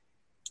upped it.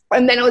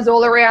 And then it was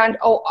all around,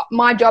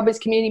 my job is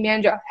community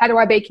manager. How do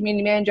I be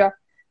community manager?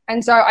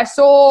 And so I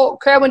saw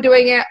Kerwin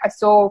doing it. I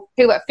saw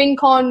people at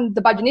FinCon,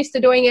 the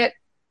Budgetista doing it.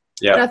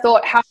 Yeah. And I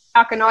thought, how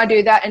can I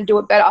do that and do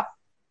it better?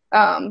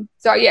 That's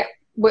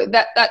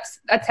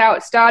how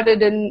it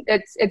started, and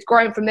it's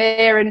grown from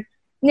there. And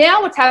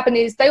now what's happened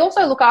is they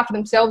also look after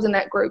themselves in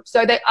that group.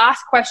 So they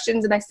ask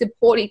questions and they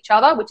support each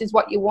other, which is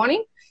what you're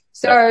wanting.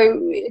 So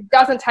it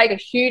doesn't take a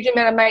huge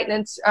amount of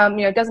maintenance.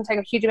 It doesn't take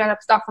a huge amount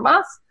of stuff from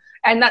us.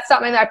 And that's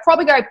something that I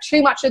probably go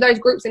too much to those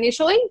groups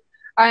initially.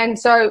 And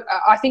so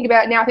I think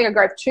about it now, I think I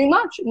go too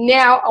much.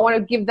 Now I want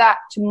to give that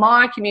to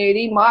my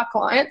community, my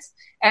clients.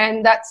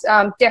 And that's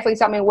definitely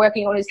something we're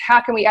working on, is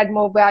how can we add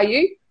more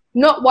value?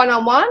 Not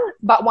one-on-one,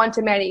 but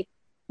one-to-many.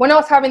 When I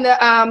was having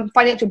the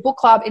financial book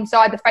club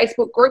inside the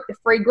Facebook group, the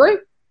free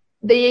group,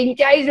 the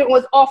engagement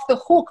was off the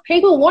hook.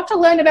 People want to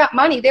learn about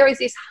money. There is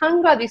this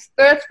hunger, this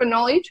thirst for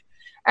knowledge.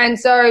 And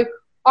so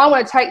I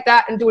want to take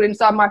that and do it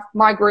inside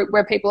my group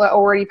where people are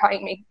already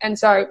paying me. And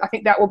so I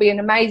think that will be an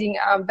amazing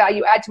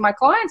value add to my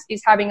clients,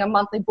 is having a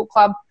monthly book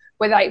club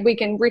where we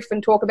can riff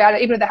and talk about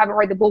it. Even if they haven't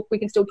read the book, we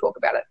can still talk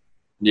about it.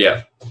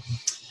 Yeah.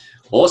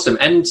 Awesome.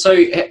 And so,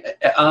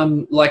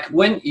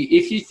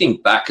 if you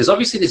think back, because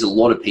obviously there's a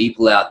lot of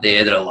people out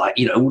there that are like,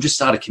 we'll just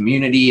start a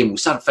community and we'll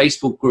start a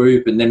Facebook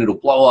group and then it'll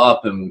blow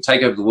up and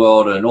take over the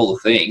world and all the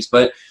things.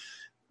 But,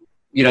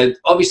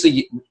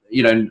 obviously,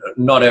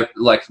 not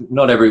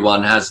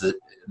everyone has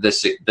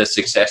the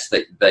success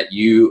that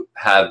you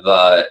have,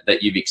 that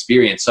you've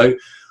experienced. So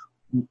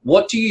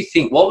what do you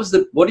think,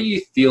 what do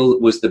you feel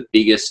was the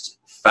biggest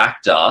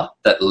factor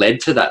that led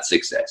to that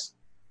success?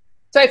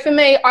 So for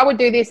me, I would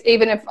do this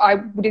even if I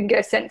didn't get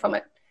a cent from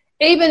it.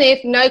 Even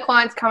if no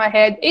clients come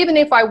ahead, even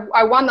if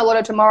I won the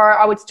lotto tomorrow,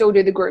 I would still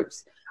do the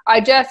groups.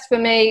 For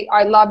me,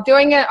 I love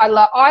doing it. I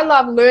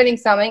love learning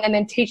something and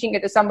then teaching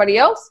it to somebody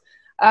else.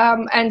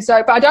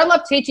 But I don't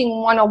love teaching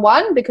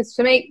one-on-one, because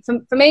for me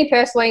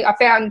personally, I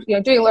found,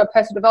 doing a lot of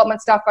personal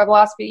development stuff over the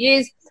last few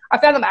years, I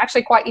found I'm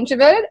actually quite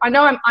introverted. I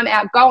know I'm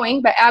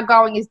outgoing, but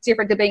outgoing is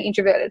different to being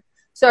introverted.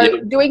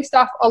 So doing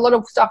a lot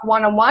of stuff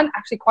one-on-one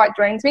actually quite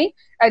drains me.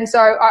 And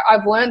so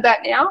I've learned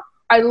that now.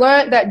 I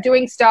learned that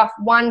doing stuff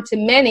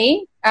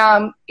one-to-many,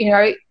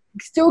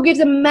 still gives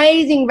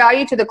amazing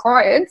value to the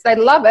clients. They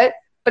love it,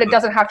 but it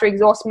doesn't have to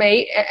exhaust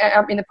me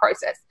in the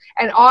process.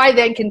 And I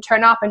then can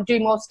turn up and do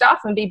more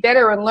stuff and be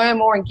better and learn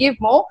more and give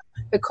more,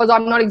 because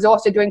I'm not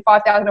exhausted doing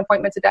 5,000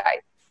 appointments a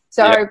day.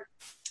 So,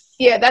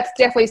 that's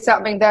definitely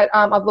something that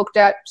I've looked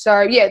at.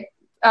 So,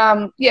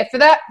 for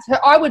that, so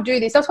I would do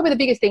this. That's probably the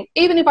biggest thing.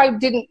 Even if I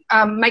didn't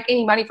make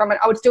any money from it,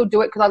 I would still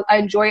do it because I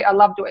enjoy it. I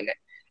love doing it.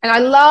 And I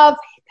love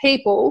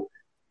people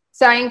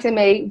saying to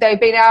me they've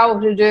been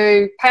able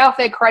to pay off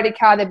their credit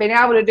card, they've been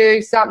able to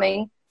do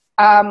something,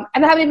 and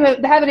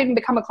they haven't even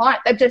become a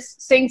client. They've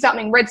just seen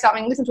something, read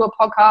something, listened to a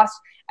podcast,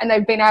 and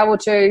they've been able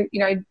to,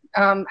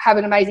 have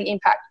an amazing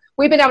impact.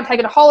 We've been able to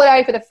take a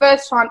holiday for the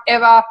first time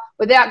ever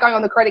without going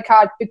on the credit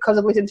card because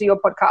of listening to your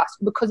podcast,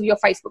 because of your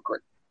Facebook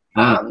group.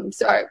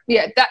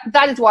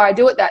 That is why I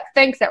do it. That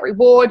thanks, that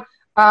reward.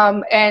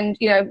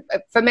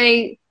 For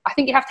me, I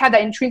think you have to have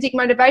that intrinsic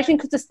motivation,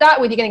 because to start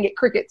with, you're going to get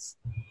crickets.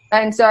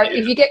 And so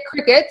if you get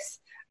crickets,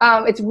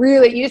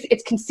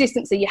 it's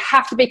consistency. You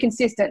have to be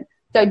consistent.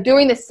 So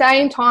doing the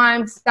same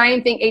time,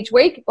 same thing each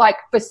week, like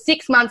for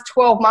 6 months,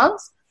 12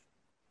 months,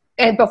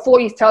 and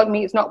before you tell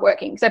me it's not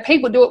working. So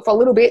people do it for a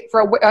little bit,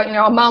 for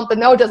a month, and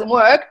no, it doesn't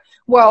work.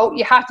 Well,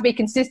 you have to be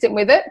consistent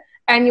with it.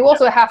 And you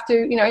also have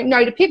to,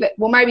 know to pivot.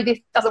 Well, maybe this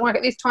doesn't work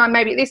at this time,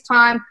 maybe at this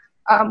time.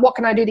 What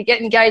can I do to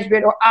get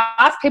engagement? Or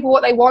ask people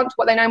what they want,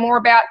 what they know more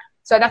about.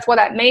 So that's why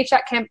that Me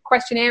Chat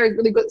questionnaire is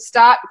really good at the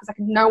start, because I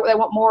can know what they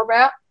want more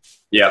about.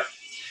 Yeah.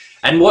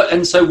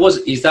 Is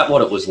that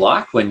what it was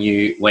like when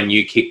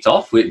you kicked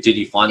off? Did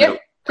you find that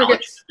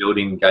crickets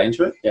building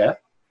engagement? Yeah.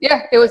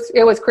 Yeah, it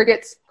was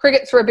crickets.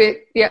 Crickets for a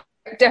bit. Yeah,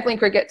 definitely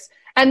crickets.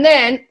 And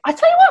then I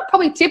tell you what,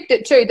 probably tipped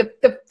it too.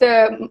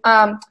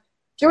 The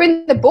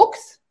during the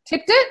books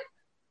tipped it,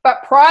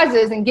 but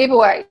prizes and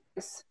giveaways.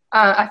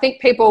 I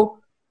think people,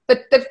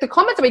 the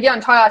comments that we get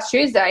on Tie Ask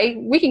Tuesday,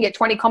 we can get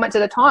 20 comments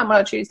at a time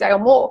on a Tuesday or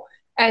more.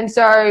 And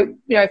so,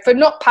 for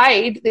not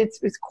paid,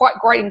 it's quite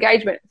great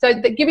engagement. So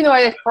they're giving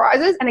away those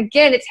prizes. And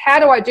again, it's how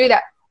do I do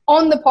that?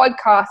 On the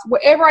podcast,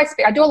 wherever I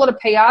speak, I do a lot of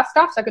PR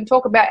stuff. So I can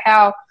talk about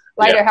how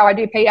I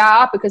do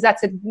PR, because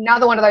that's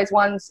another one of those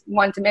ones,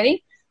 one to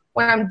many.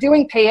 When I'm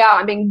doing PR,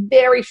 I'm being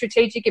very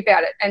strategic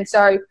about it. And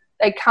so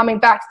they're coming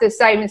back to the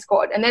Saving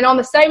Squad. And then on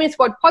the Saving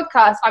Squad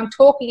podcast, I'm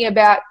talking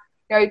about,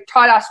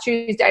 Tie Ask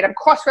Tuesday. And I'm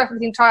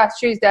cross-referencing Tie Ask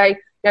Tuesday.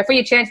 For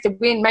your chance to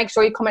win, make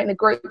sure you comment in the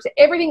group. So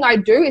everything I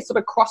do is sort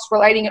of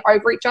cross-relating it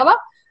over each other.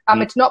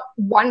 It's not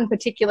one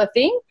particular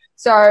thing.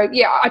 So,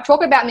 yeah, I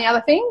talk about in the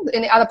other things,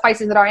 in the other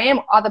places that I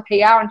am, other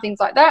PR and things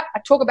like that.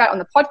 I talk about it on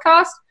the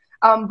podcast.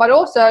 But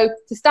also,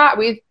 to start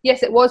with,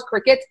 yes, it was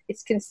cricket.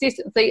 It's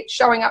consistency. It's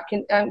showing up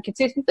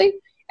consistently.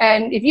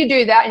 And if you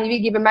do that and if you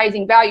give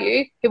amazing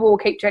value, people will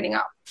keep turning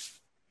up.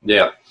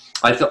 Yeah.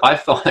 I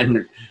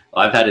find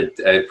I've had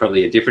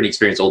probably a different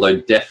experience, although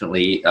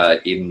definitely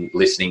in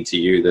listening to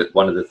you, that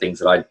one of the things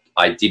that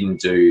I didn't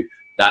do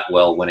that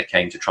well when it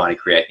came to trying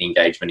to create the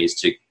engagement is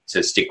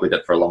to stick with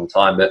it for a long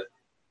time. But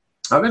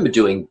I remember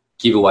doing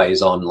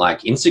giveaways on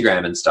like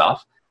Instagram and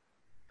stuff.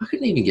 I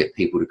couldn't even get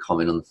people to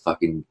comment on the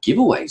fucking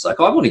giveaways. Like,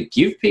 I want to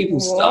give people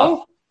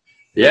stuff.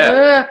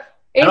 Yeah.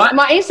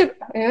 My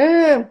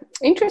Instagram.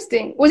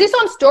 Interesting. Was this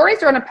on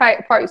stories or on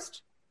a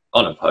post?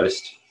 On a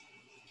post.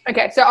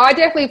 Okay, so I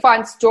definitely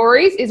find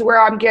stories is where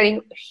I'm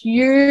getting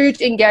huge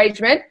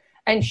engagement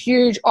and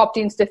huge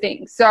opt-ins to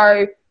things.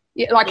 So,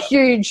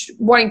 huge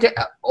wanting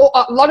to.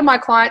 A lot of my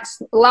clients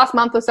last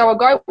month or so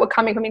ago were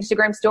coming from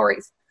Instagram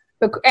stories,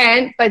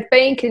 and they're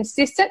being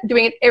consistent,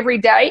 doing it every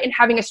day, and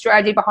having a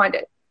strategy behind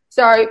it.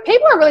 So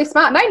people are really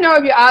smart. They know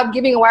if you are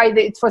giving away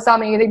that it's for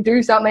something, and they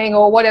do something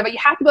or whatever. You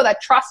have to build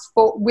that trust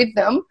with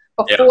them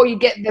before you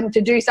get them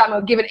to do something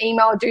or give an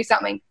email or do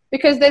something,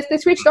 because they're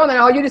switched on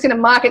and, you're just going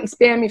to market and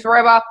spam me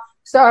forever.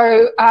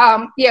 So,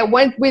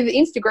 with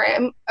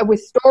Instagram, with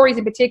stories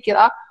in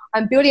particular,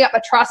 I'm building up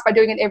a trust by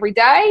doing it every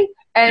day.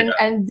 And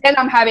then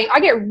I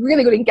get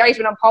really good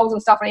engagement on polls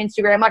and stuff on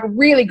Instagram, like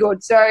really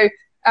good. So,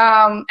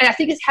 and I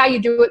think it's how you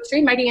do it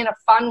too, making it in a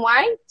fun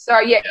way. So,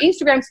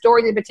 Instagram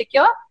stories in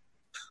particular,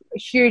 a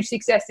huge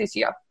success this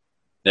year.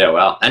 Yeah,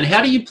 wow. And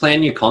how do you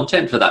plan your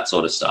content for that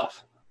sort of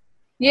stuff?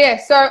 Yeah,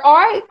 so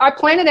I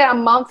plan it out a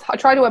month. I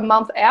try to do a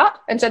month out.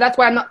 And so that's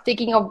why I'm not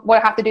thinking of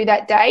what I have to do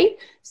that day.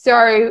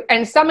 So,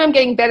 and something I'm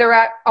getting better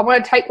at, I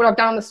want to take what I've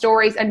done on the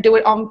stories and do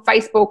it on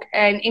Facebook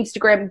and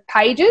Instagram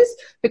pages,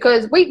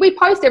 because we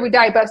post every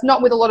day, but it's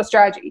not with a lot of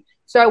strategy.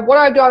 So what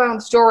I've done on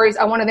the stories,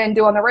 I want to then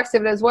do on the rest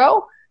of it as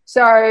well.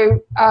 So,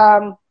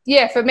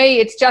 for me,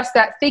 it's just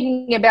that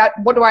thinking about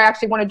what do I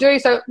actually want to do.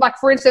 So, like,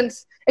 for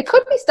instance, it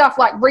could be stuff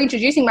like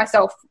reintroducing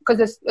myself,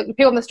 because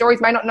people in the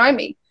stories may not know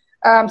me.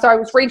 So I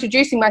was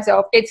reintroducing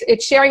myself.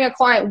 It's sharing a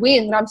client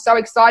win, and I'm so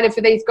excited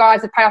for these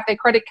guys to pay off their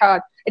credit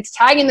card. It's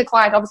tagging the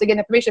client, obviously getting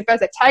the permission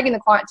first. They're tagging the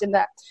clients in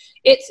that.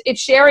 It's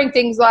sharing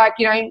things like,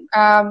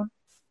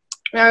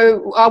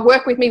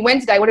 work with me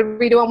Wednesday. What did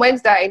we do on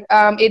Wednesday?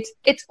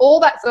 It's all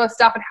that sort of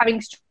stuff and having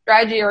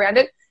strategy around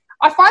it.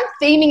 I find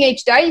theming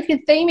each day. If you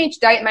theme each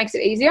day, it makes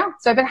it easier.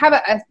 So if I have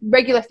a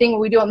regular thing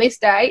we do on this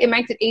day, it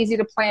makes it easier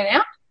to plan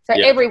out. So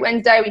every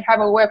Wednesday we have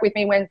a work with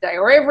me Wednesday,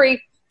 or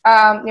every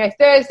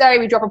Thursday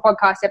we drop a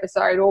podcast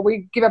episode, or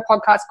we give a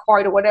podcast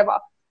quote or whatever.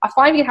 I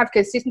find you can have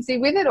consistency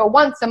with it, or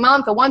once a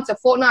month or once a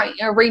fortnight,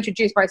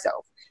 reintroduce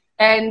myself.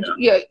 And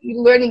you're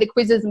learning the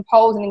quizzes and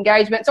polls and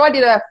engagement. So I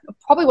did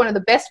probably one of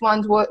the best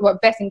ones,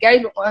 best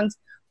engagement ones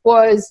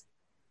was,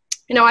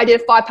 I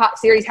did a 5-part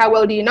series, How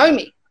Well Do You Know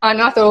Me? And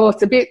I thought,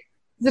 is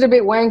it a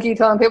bit wanky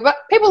telling people? But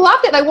people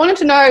loved it. They wanted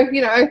to know,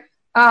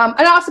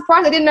 and I was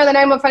surprised I didn't know the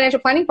name of a financial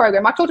planning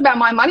program. I talked about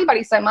My Money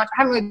Buddy so much.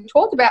 I haven't really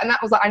talked about it, and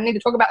that was like, I need to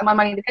talk about the My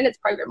Money Independence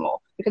program more,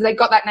 because they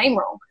got that name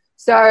wrong.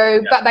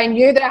 So, but they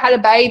knew that I had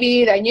a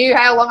baby. They knew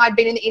how long I'd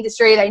been in the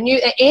industry. They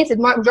answered,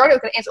 majority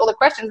was going to answer all the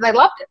questions, and they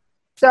loved it.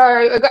 So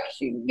I got,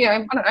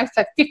 I don't know,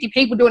 so 50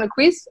 people doing a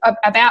quiz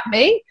about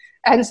me.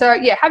 And so,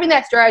 having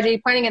that strategy,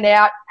 planning it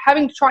out,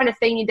 trying to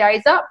theme your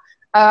days up,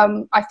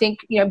 I think,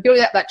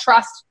 building up that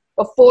trust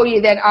before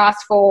you then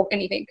ask for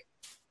anything.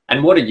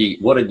 And what did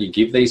you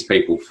give these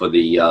people for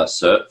the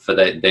cert for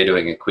they're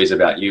doing a quiz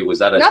about you? Was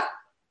that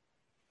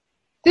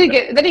they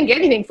didn't get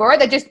anything for it.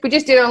 We just did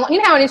it. You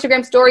know how on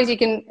Instagram stories you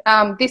can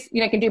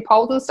can do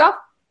polls and stuff?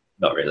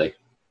 Not really.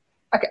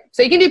 Okay,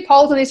 so you can do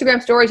polls on Instagram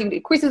stories. You can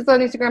do quizzes on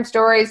Instagram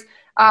stories.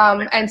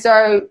 And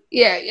so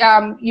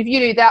if you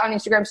do that on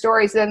Instagram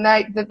stories, then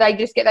they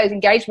just get those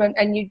engagement,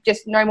 and you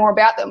just know more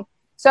about them.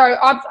 So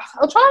while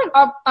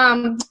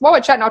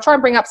we're chatting, I'll try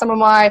and bring up some of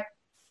my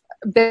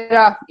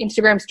better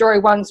Instagram story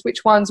ones,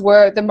 which ones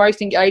were the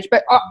most engaged.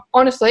 But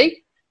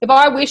honestly, if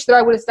I wish that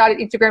I would have started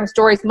Instagram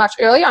stories much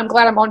earlier, I'm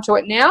glad I'm onto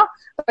it now.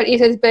 But it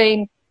has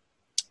been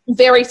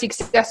very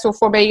successful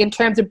for me in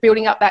terms of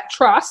building up that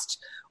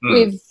trust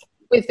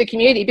with the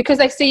community, because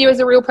they see you as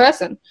a real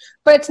person.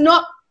 But it's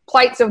not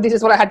plates of this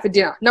is what I had for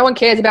dinner. No one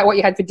cares about what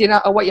you had for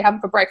dinner or what you're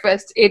having for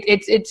breakfast.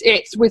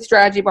 It's with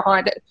strategy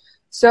behind it.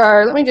 So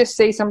let me just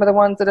see some of the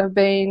ones that have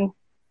been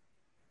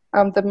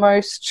the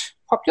most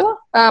popular.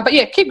 But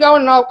yeah, keep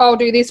going, and I'll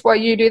do this while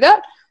you do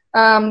that.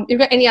 You've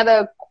got any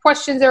other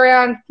questions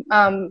around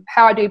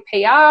how I do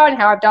PR and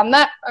how I've done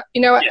that,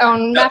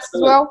 on maths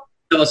as well?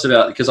 Tell us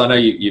about, because I know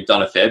you've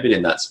done a fair bit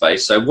in that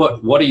space. So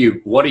what are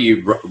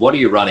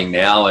you running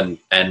now, and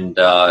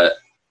how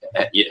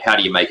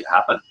do you make it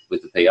happen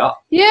with the PR?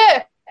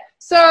 Yeah,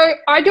 so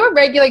I do a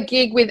regular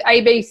gig with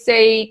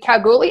ABC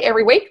Kalgoorlie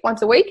every week,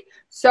 once a week.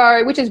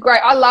 So, which is great.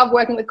 I love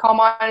working with coal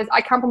miners.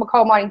 I come from a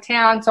coal mining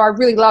town, so I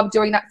really love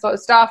doing that sort of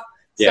stuff.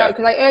 Yeah. So,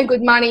 because they earn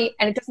good money,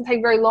 and it doesn't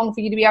take very long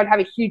for you to be able to have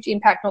a huge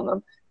impact on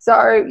them.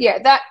 So,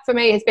 yeah, that for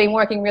me has been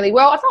working really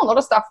well. I've done a lot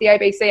of stuff for the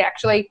ABC,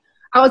 actually.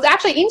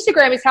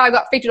 Instagram is how I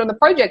got featured on the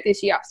project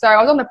this year. So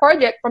I was on the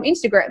project from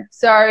Instagram.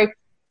 So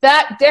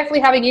that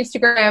definitely, having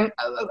Instagram,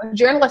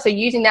 journalists are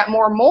using that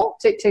more and more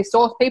to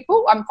source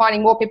people. I'm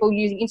finding more people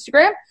using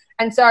Instagram.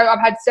 And so I've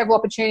had several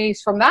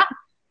opportunities from that.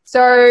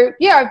 So,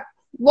 yeah,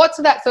 lots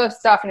of that sort of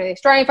stuff. The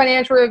Australian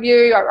Financial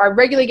Review, I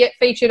regularly get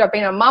featured. I've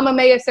been on Mamma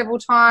Mia several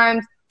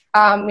times,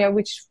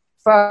 which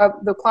for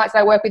the clients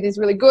that I work with is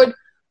really good.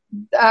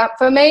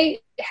 For me,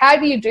 how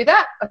do you do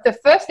that? The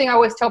first thing I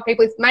always tell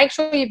people is make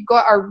sure you've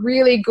got a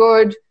really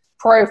good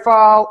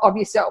profile of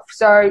yourself.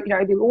 So,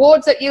 the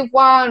awards that you've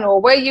won,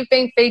 or where you've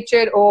been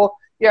featured, or,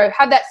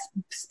 have that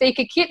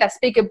speaker kit, that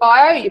speaker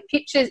bio, your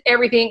pictures,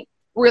 everything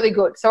really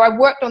good. So I've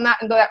worked on that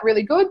and got that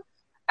really good.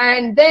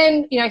 And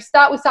then,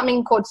 start with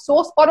something called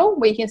Source Bottle,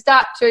 where you can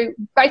start to,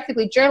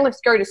 basically,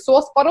 journalists go to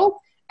Source Bottle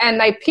and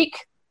they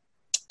pick,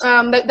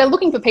 they're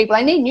looking for people.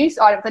 They need news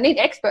items. They need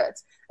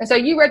experts. And so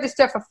you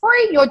register for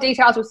free, your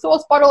details with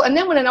Source Bottle, and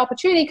then when an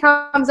opportunity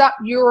comes up,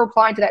 you're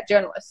applying to that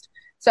journalist.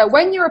 So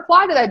when you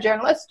apply to that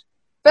journalist,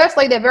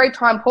 firstly, they're very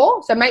time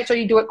poor, so make sure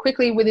you do it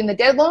quickly within the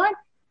deadline.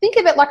 Think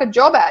of it like a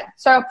job ad.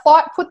 So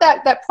put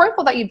that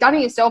profile that you've done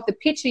of yourself, the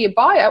pitch of your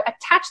bio,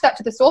 attach that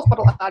to the Source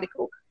Bottle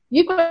article.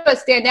 You've got to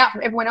stand out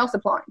from everyone else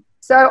applying.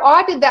 So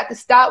I did that to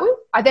start with.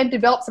 I then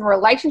developed some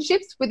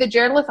relationships with the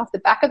journalists off the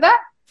back of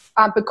that,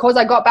 because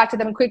I got back to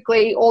them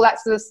quickly, all that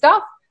sort of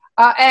stuff.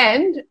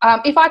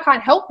 If I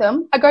can't help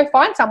them, I go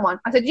find someone.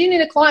 I said, do you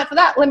need a client for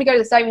that? Let me go to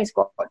the savings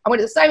squad. I went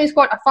to the savings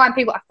squad. I find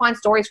people. I find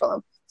stories for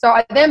them. So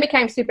I then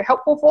became super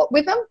helpful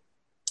with them.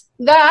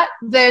 That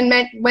then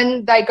meant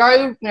when they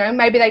go,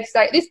 maybe they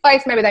stay at this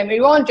place, maybe they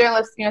move on.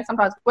 Journalists,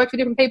 sometimes work for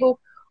different people.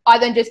 I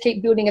then just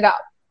keep building it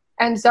up.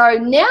 And so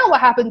now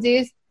what happens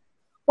is,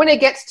 when it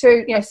gets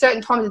to,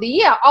 certain times of the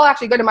year, I'll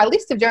actually go to my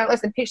list of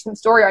journalists and pitch them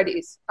story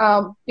ideas.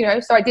 So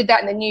I did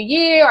that in the new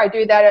year. I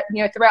do that,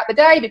 throughout the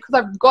day, because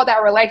I've got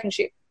that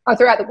relationship.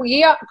 Throughout the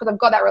year, because I've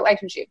got that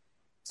relationship.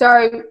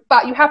 So,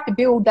 but you have to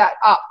build that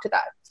up to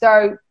that.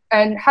 So,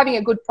 and having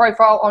a good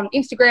profile on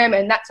Instagram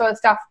and that sort of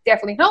stuff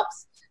definitely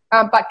helps.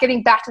 But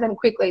getting back to them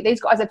quickly.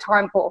 These guys are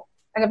time poor.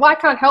 And if I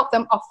can't help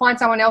them, I'll find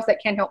someone else that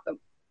can help them.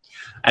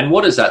 And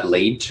what does that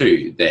lead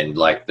to then?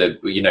 Like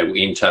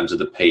in terms of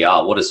the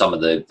PR, what are some of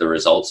the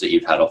results that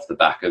you've had off the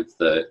back of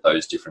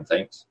those different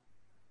things?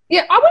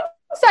 Yeah, I wouldn't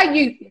say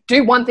you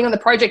do one thing on the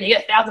project and you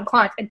get 1,000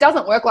 clients. It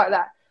doesn't work like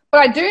that.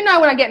 But I do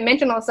know when I get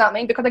mentioned on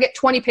something, because I get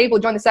 20 people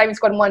join the savings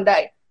squad in one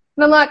day.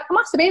 And I'm like, I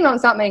must have been on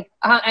something.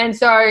 And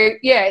so,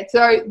 yeah,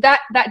 so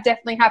that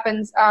definitely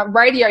happens.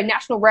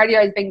 National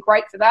radio has been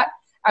great for that.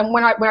 And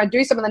when I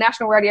do some of the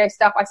national radio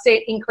stuff, I see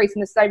it increase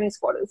in the savings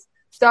squatters.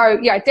 So,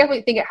 yeah, I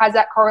definitely think it has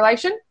that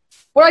correlation.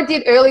 What I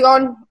did early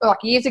on, like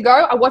years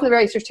ago, I wasn't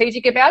very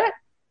strategic about it.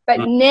 But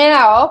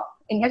now,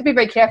 and you have to be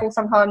very careful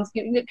sometimes,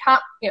 you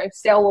can't,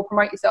 sell or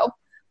promote yourself.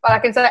 But I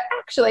can say,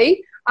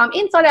 actually,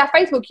 inside our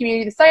Facebook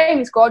community, the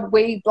savings squad,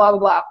 we blah, blah,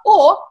 blah.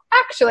 Or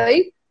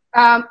actually,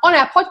 on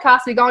our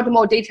podcast, we go into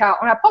more detail.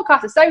 On our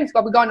podcast, the savings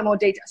squad, we go into more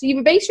detail. So you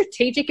can be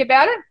strategic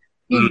about it.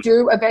 You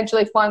do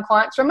eventually find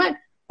clients from it.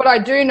 But I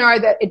do know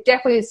that it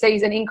definitely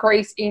sees an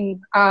increase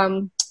in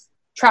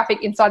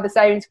traffic inside the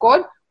savings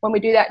squad when we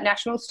do that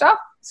national stuff.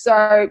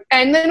 So,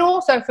 and then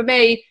also for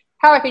me,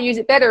 how I can use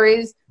it better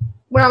is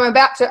when I'm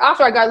about to,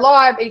 after I go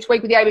live each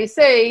week with the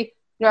ABC,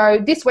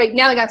 this week,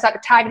 now they're going to start to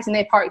tag us in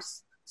their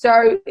posts.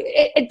 So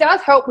it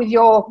does help with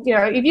your,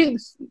 if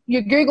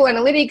you Google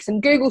Analytics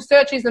and Google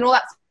searches and all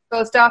that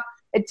sort of stuff,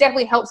 it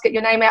definitely helps get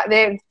your name out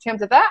there in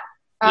terms of that.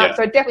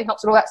 So it definitely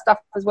helps with all that stuff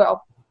as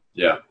well.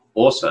 Yeah,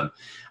 awesome.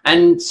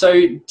 And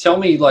so tell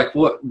me, like,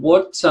 what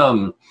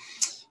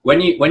when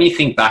you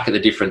think back at the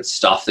different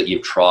stuff that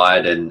you've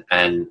tried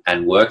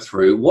and worked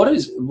through,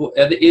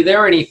 are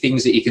there any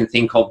things that you can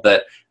think of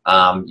that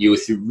you were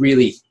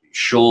really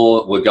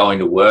sure were going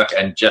to work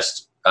and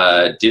just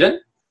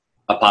didn't?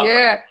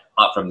 Apart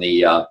from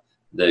the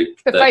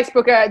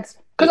Facebook ads.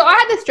 Because I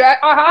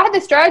had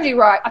the strategy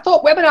right. I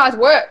thought webinars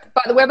worked,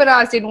 but the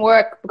webinars didn't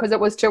work because it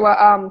was to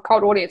a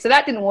cold audience. So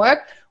that didn't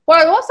work. What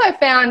I also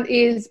found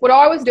is what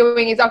I was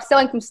doing is I was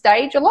selling from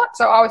stage a lot.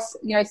 So I was,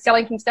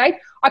 selling from stage.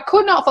 I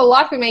could not for the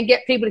life of me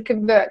get people to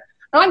convert.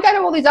 And I'd go to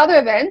all these other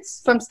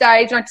events from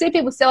stage and I'd see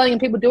people selling and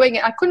people doing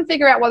it. I couldn't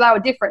figure out why they were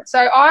different.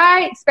 So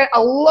I spent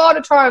a lot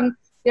of time,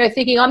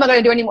 thinking I'm not going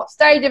to do any more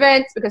stage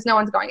events because no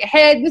one's going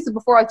ahead. This is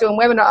before I was doing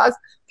webinars.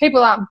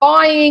 People aren't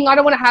buying. I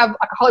don't want to have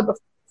like a whole heap of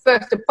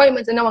first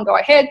appointments and no one go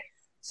ahead.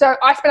 So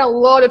I spent a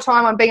lot of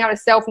time on being able to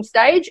sell from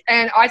stage,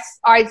 and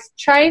I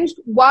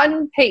changed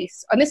one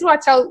piece. And this is what I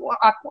tell,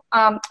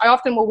 I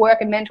often will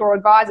work and mentor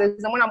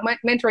advisors. And when I'm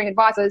mentoring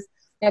advisors,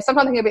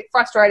 sometimes I get a bit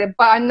frustrated,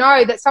 but I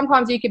know that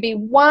sometimes you could be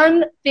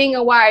one thing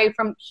away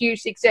from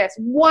huge success,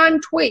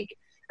 one tweak.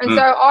 And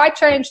so I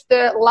changed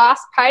the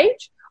last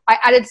page. I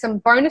added some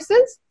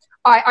bonuses.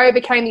 I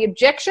overcame the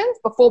objections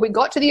before we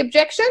got to the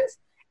objections.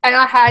 And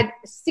I had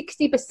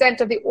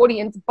 60% of the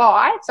audience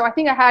buy. So I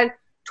think I had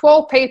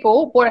 12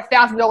 people bought a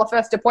 $1,000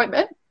 first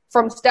appointment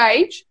from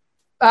stage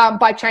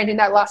by changing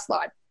that last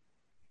slide.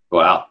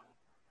 Wow.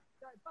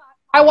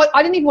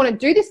 I didn't even want to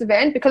do this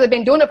event because I've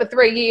been doing it for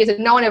 3 years and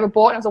no one ever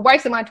bought. And it was a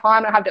waste of my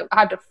time. And I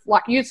had to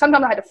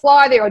sometimes I had to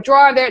fly there or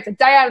drive there. It's a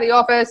day out of the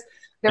office.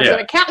 There's an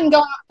accountant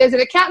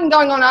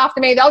going on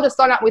after me. They'll just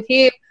sign up with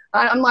him.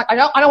 And I'm like, I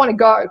don't want to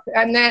go.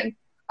 And then,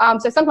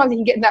 so sometimes you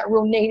can get in that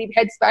real negative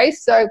headspace.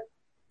 So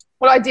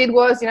what I did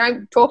was,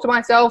 talk to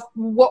myself,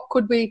 what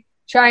could we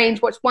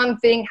change? What's one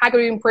thing? How could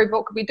we improve?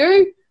 What could we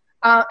do?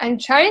 And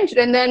change it.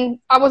 And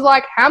then I was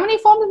like, how many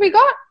forms have we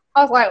got?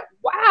 I was like,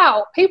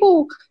 wow,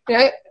 people,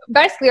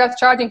 basically I was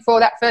charging for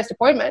that first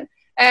appointment.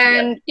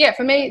 And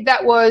for me,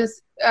 that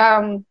was,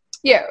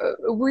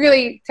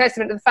 really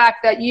testament to the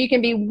fact that you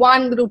can be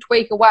one little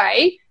tweak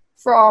away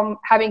from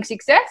having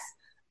success.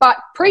 But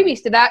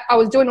previous to that, I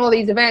was doing all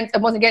these events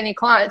and wasn't getting any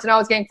clients and I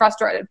was getting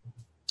frustrated.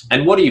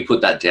 And what do you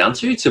put that down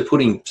to? To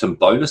putting some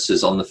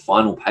bonuses on the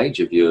final page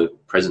of your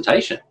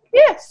presentation?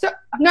 Yeah. So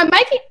no,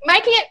 making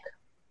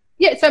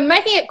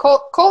it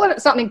calling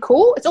it something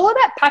cool. It's all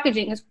about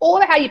packaging. It's all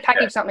about how you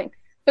package something.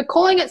 So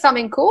calling it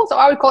something cool. So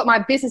I would call it my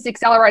business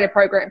accelerator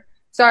program.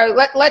 So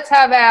let's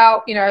have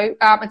our,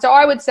 and so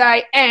I would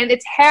say, and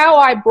it's how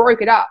I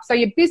broke it up. So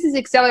your business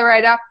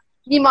accelerator,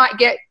 you might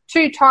get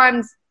 2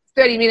 times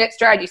 30-minute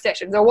strategy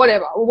sessions or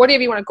whatever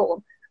you want to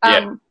call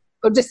them,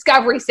 or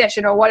discovery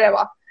session or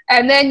whatever.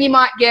 And then you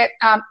might get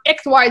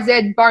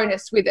XYZ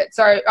bonus with it.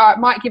 So I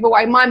might give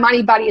away my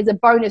money buddy as a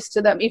bonus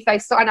to them if they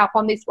sign up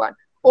on this one.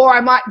 Or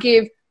I might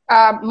give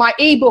my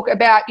ebook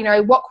about,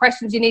 what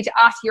questions you need to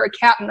ask your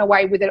accountant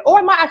away with it. Or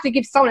I might actually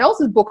give someone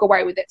else's book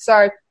away with it.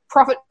 So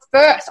Profit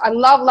First. I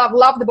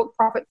love the book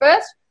Profit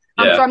First.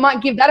 So I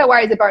might give that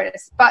away as a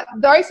bonus. But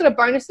those sort of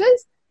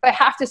bonuses, they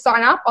have to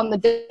sign up on the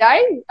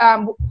day,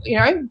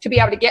 to be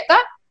able to get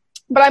that.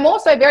 But I'm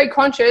also very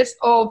conscious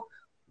of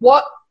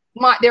what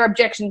might their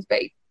objections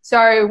be.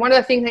 So one of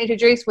the things I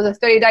introduced was a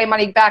 30-day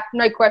money back,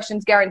 no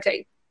questions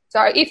guaranteed.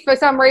 So if for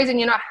some reason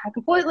you're not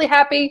completely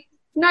happy,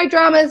 no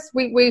dramas,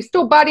 we're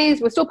still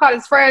buddies, we're still part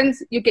of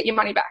friends, you get your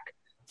money back.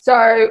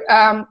 So,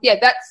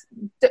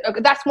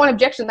 that's one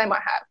objection they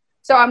might have.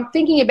 So I'm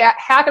thinking about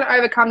how can I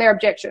overcome their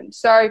objections.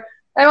 So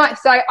they might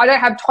say, I don't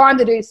have time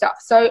to do stuff.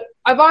 So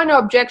if I know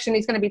objection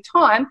is going to be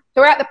time,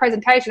 throughout the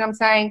presentation I'm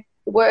saying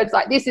words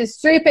like, this is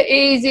super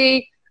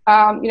easy,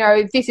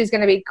 this is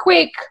going to be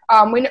quick.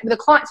 The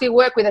clients we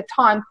work with are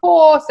time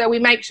poor, so we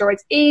make sure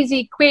it's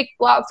easy, quick,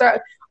 blah. So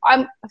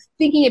I'm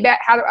thinking about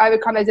how to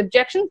overcome those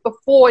objections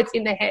before it's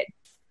in their head.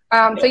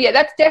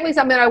 That's definitely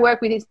something that I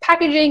work with is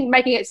packaging,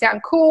 making it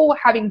sound cool,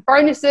 having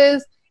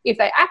bonuses if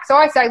they act. So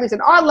I say,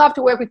 listen, I love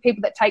to work with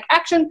people that take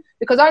action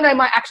because I know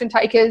my action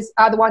takers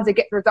are the ones that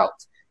get the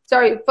results.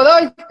 So for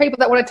those people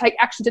that want to take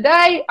action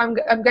today, I'm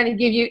going to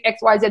give you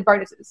XYZ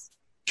bonuses.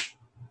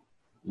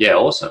 Yeah,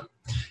 awesome.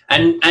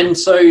 And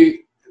so,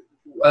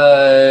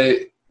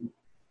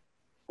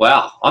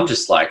 wow, I'm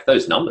just like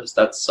those numbers.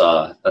 That's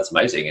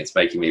amazing. It's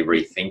making me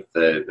rethink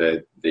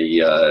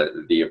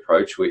the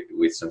approach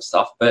with some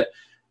stuff. But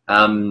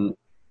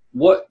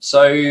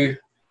so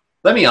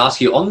let me ask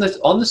you on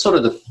the sort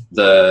of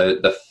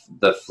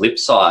the flip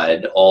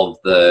side of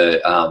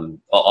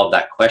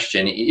that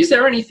question. Is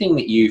there anything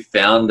that you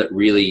found that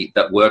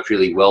worked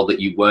really well that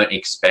you weren't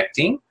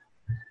expecting?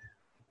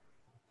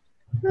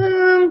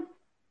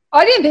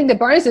 I didn't think the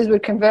bonuses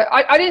would convert.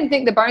 I didn't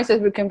think the bonuses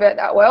would convert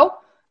that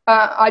well.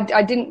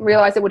 I didn't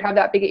realize it would have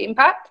that big an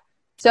impact.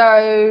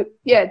 So,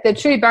 the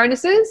 2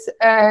 bonuses.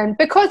 And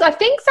because I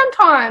think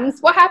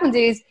sometimes what happens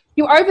is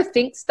you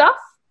overthink stuff.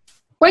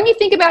 When you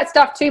think about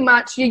stuff too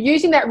much, you're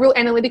using that real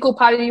analytical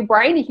part of your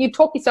brain. You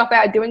talk yourself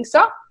out of doing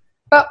stuff.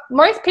 But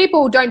most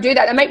people don't do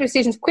that. They make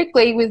decisions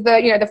quickly with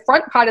the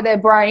front part of their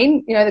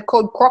brain, they're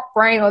called croc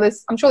brain, or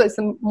I'm sure there's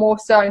some more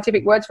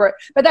scientific words for it.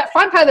 But that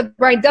front part of the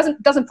brain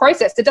doesn't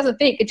process. It doesn't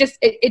think.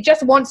 It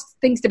just wants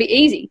things to be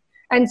easy.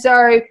 And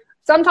so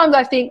sometimes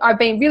I think I've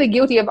been really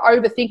guilty of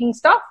overthinking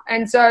stuff.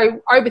 And so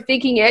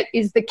overthinking it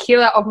is the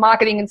killer of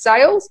marketing and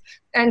sales.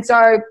 And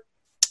so,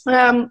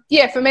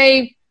 for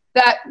me,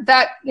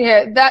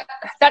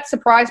 that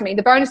surprised me.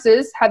 The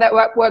bonuses, how that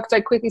worked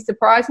so quickly,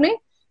 surprised me.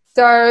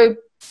 So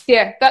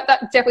yeah,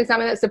 that's definitely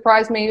something that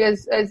surprised me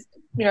as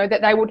that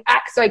they would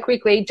act so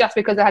quickly just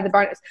because they had the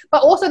bonus.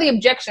 But also the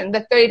objection,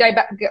 the 30-day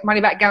money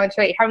back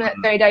guarantee, having that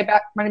 30-day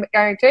money back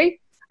guarantee.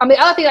 The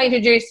other thing they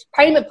introduced,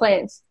 payment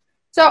plans.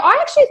 So I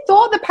actually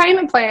thought the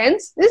payment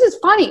plans, this is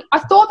funny, I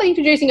thought that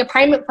introducing a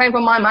payment plan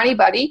for My Money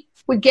Buddy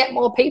would get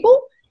more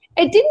people.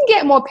 It didn't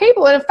get more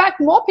people, and in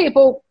fact, more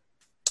people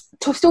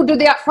still do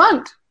the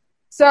upfront.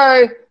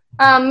 So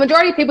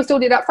majority of people still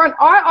did upfront.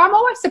 I'm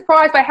always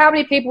surprised by how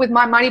many people with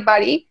My Money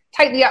Buddy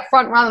take the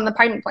upfront rather than the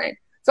payment plan.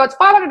 So it's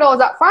 $500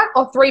 upfront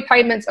or 3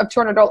 payments of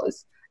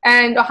 $200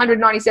 and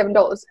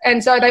 $197.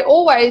 And so the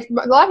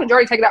large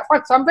majority take it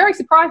upfront. So I'm very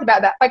surprised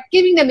about that. But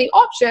giving them the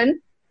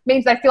option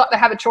means they feel like they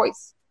have a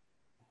choice.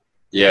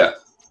 Yeah.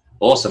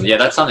 Awesome. Yeah,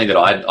 that's something that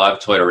I've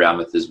toyed around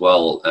with as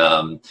well.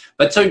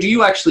 But so do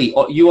you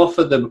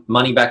offer the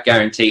money back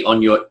guarantee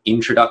on your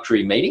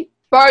introductory meeting?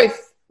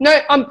 Both. No,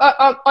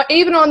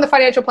 even on the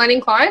financial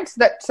planning clients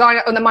that sign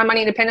up, on the My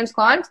Money Independence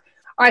clients,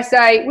 I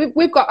say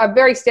we've got a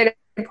very steady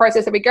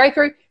process that we go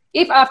through.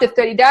 If after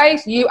 30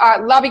 days you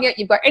are loving it,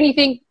 you've got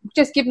anything,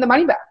 just give them the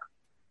money back.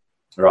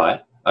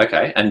 Right.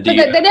 Okay. And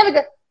they're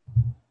never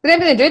going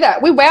to do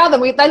that. We wow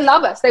them. They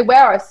love us. They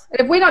wow us. And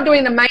if we're not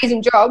doing an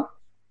amazing job.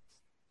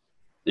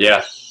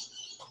 Yeah.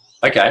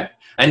 Okay.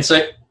 And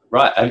so,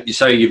 right.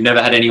 So you've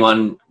never had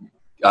anyone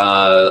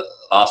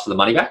ask for the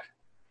money back?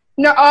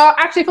 No,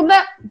 actually, from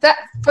that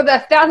for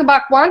the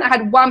 $1,000 one, I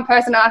had one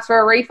person ask for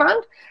a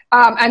refund,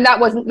 and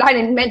they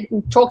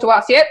didn't talk to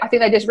us yet. I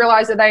think they just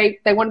realised that they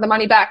wanted the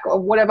money back or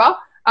whatever.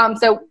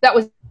 So that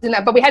was in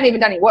that, but we hadn't even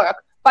done any work.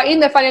 But in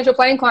the financial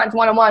planning clients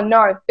one-on-one,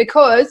 no,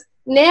 because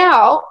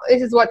now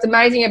this is what's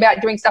amazing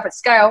about doing stuff at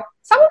scale.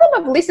 Some of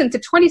them have listened to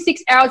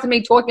 26 hours of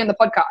me talking on the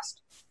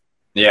podcast.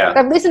 Yeah,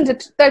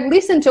 they've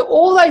listened to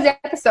all those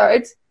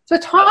episodes. So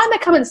the time they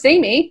come and see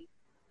me,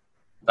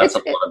 that's a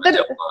lot of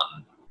Adele.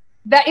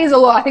 That is a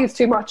lot. I think it's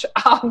too much.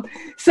 The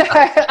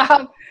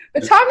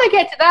time they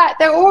get to that,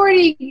 they're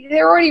already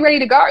ready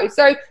to go.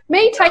 So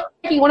me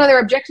taking one of their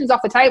objections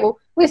off the table.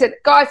 Listen,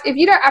 guys, if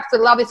you don't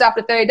absolutely love this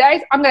after 30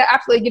 days, I'm going to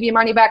absolutely give you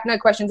money back, no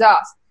questions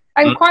asked.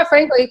 And quite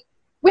frankly,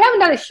 we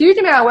haven't done a huge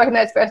amount of work in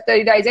those first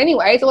 30 days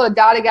anyway. It's a lot of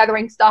data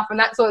gathering stuff and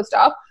that sort of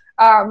stuff.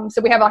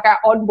 So we have like our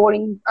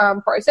onboarding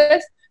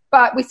process.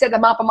 But we set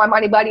them up on My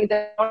Money Buddy.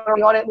 They're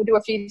already on it. We do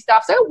a few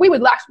stuff. So we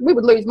would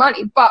lose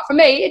money. But for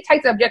me, it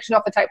takes an objection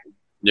off the table.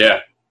 Yeah,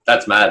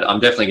 that's mad. I'm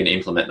definitely going to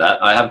implement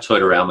that. I have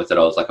toyed around with it.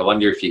 I was like, I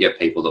wonder if you get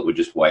people that would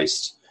just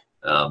waste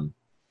no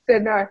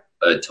time.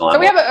 So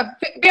we have a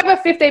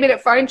 15-minute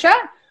phone chat,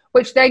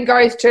 which then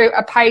goes to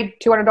a paid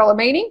 $200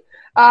 meeting.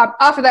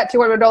 After that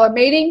 $200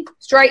 meeting,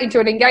 straight into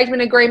an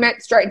engagement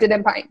agreement, straight into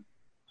them paying.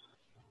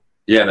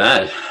 Yeah,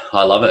 man.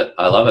 I love it.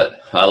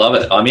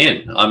 I'm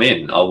in.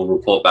 I will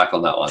report back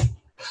on that one.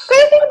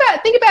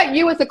 Think about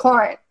you as a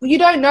client. You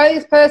don't know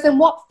this person.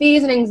 What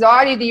fears and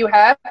anxiety do you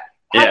have?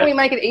 How can we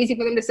make it easy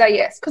for them to say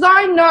yes? Because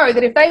I know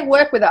that if they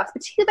work with us,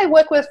 particularly if they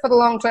work with us for the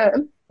long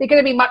term, they're going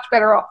to be much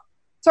better off.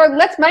 So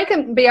let's make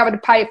them be able to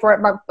pay for it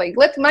monthly.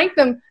 Let's make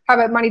them have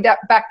a money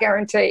back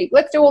guarantee.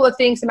 Let's do all the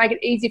things to make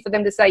it easy for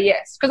them to say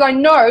yes. Because I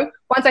know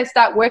once they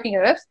start working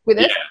with us,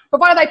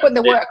 provided they put in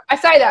the work. I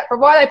say that,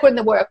 provided they put in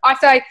the work. I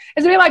say,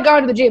 it's a bit like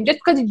going to the gym. Just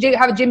because you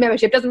have a gym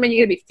membership doesn't mean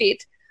you're going to be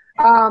fit.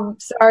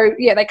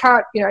 They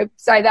can't,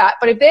 say that.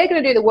 But if they're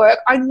going to do the work,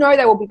 I know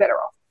they will be better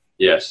off.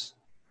 Yes,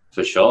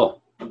 for sure.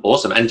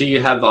 Awesome. And do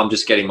you have, I'm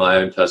just getting my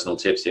own personal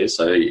tips here,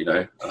 so,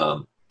 yeah,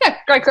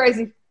 go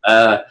crazy.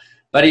 But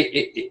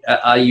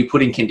are you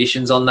putting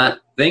conditions on that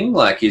thing?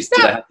 Like, do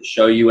they have to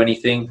show you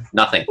anything?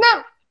 Nothing.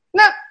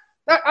 No.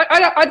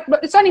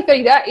 It's only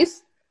 30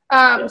 days.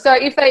 So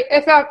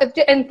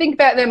and think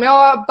about them,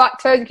 but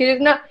terms and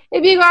conditions. No,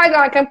 if you guys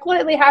are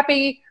completely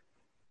happy,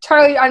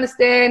 totally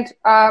understand,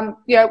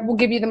 we'll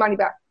give you the money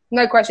back.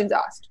 No questions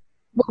asked.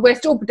 We're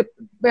still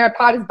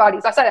part as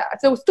buddies. I say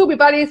that. So we'll still be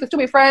buddies. We'll still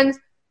be friends.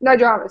 No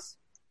dramas.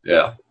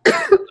 Yeah.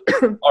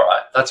 All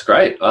right. That's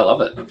great. I love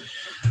it.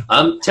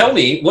 Tell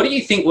me, what do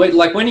you think,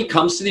 like when it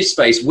comes to this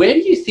space, where do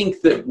you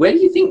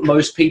think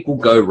most people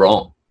go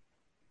wrong?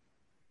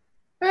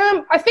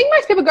 I think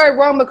most people go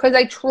wrong because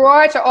they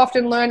try to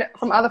often learn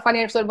from other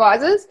financial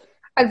advisors.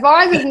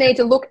 Advisors need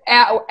to look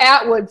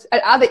outwards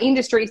at other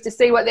industries to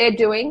see what they're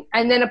doing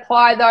and then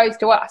apply those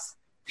to us.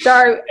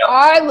 So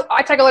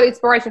I take a lot of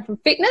inspiration from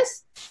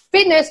fitness.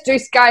 Fitness do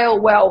scale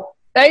well.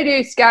 They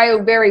do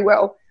scale very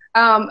well.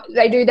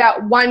 They do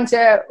that one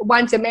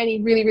to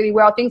many really, really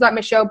well. Things like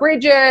Michelle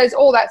Bridges,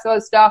 all that sort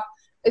of stuff.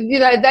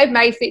 They've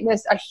made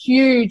fitness a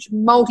huge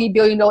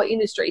multi-billion-dollar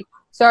industry.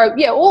 So,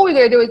 all we're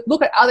going to do is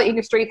look at other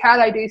industries, how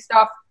they do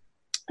stuff.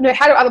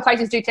 How do other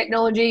places do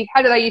technology?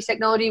 How do they use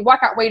technology? Why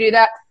can't we do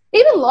that?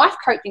 Even life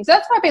coaching. So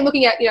that's why I've been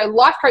looking at,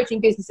 life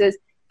coaching businesses.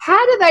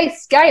 How do they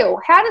scale?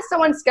 How does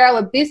someone scale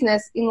a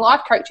business in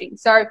life coaching?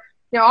 So,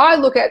 I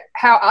look at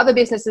how other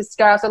businesses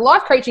scale. So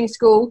life coaching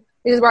school,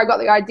 this is where I got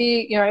the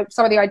idea,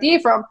 some of the idea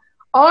from.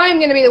 I'm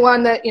going to be the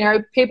one that,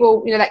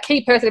 people, that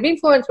key person of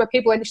influence where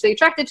people are initially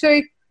attracted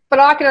to. but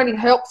I can only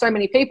help so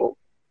many people.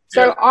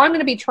 So I'm going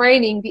to be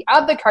training the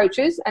other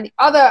coaches and the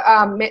other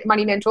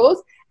money mentors,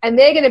 and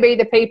they're going to be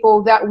the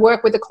people that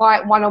work with the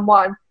client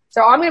one-on-one.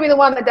 So I'm going to be the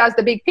one that does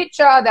the big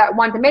picture, that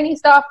one-to-many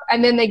stuff,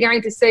 and then they're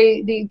going to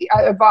see the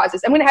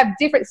advisors. I'm going to have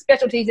different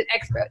specialties and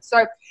experts.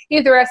 So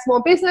if they're a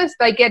small business,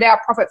 they get our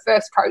Profit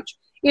First coach.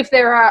 If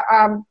they're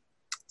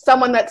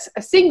someone that's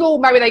a single,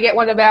 maybe they get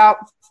one of our,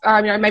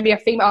 maybe a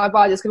female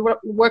advisors, because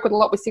we work with a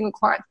lot with single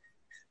clients.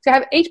 To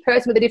have each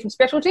person with a different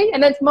specialty,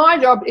 and then my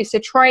job is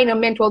to train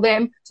and mentor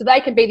them so they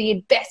can be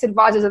the best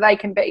advisors that they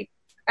can be.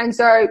 And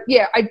so,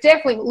 yeah, I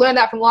definitely learned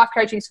that from life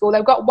coaching school.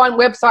 They've got one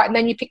website, and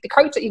then you pick the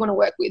coach that you want to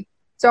work with.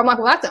 So I'm like,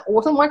 well, that's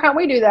awesome. Why can't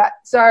we do that?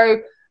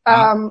 So,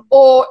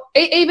 or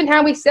even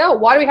how we sell.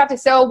 Why do we have to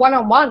sell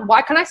one-on-one?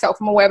 Why can't I sell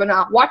from a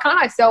webinar? Why can't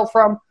I sell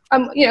from,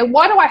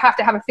 why do I have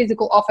to have a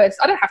physical office?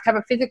 I don't have to have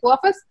a physical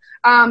office.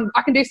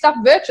 I can do stuff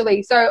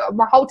virtually. So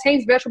my whole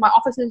team's virtual. My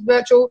office is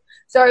virtual.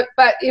 So,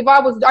 but if I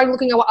was only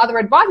looking at what other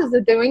advisors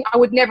are doing, I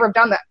would never have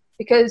done that,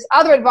 because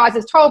other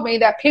advisors told me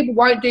that people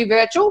won't do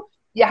virtual.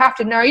 You have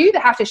to know you. They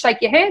have to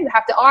shake your hand. They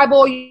have to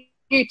eyeball you.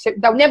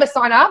 They'll never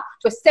sign up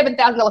to a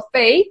 $7,000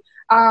 fee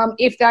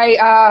if they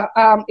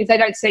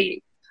don't see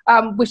you,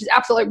 which is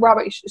absolute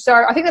rubbish. So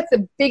I think that's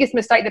the biggest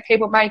mistake that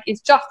people make,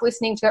 is just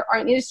listening to their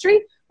own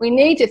industry. We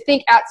need to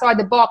think outside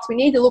the box. We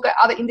need to look at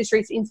other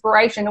industries'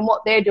 inspiration and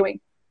what they're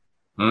doing.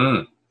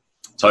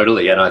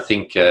 Totally, and I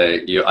think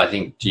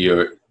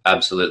you're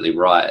absolutely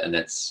right. And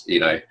it's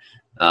we're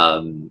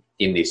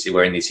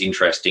in this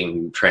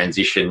interesting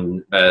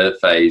transition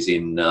phase.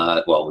 We've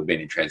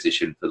been in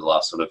transition for the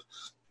last sort of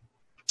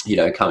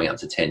coming up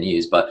to 10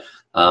 years, but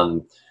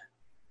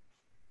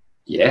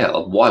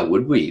why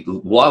would we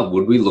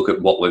look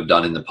at what we've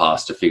done in the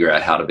past to figure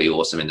out how to be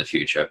awesome in the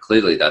future?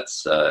 Clearly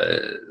that's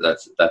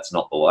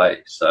not the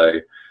way. So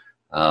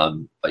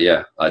but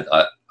yeah,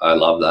 I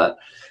love that.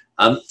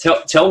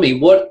 Tell me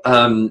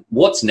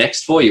what's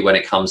next for you when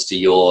it comes to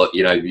your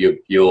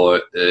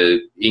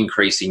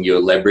increasing your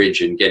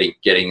leverage and getting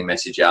the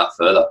message out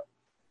further.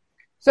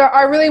 So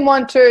I really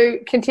want to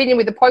continue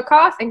with the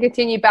podcast and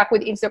continue back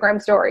with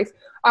Instagram stories.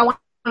 I want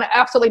to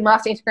absolutely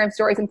master Instagram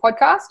stories and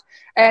podcast,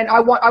 and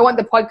I want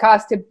the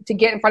podcast to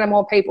get in front of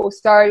more people.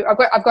 So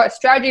I've got a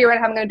strategy around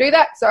how I'm going to do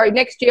that. So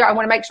next year I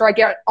want to make sure I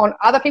get on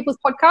other people's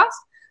podcasts,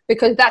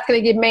 because that's going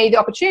to give me the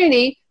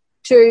opportunity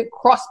to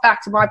cross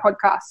back to my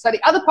podcast. So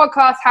the other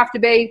podcasts have to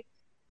be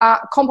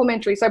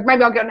complementary. So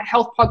maybe I'll get on a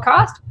health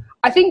podcast.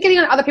 I think getting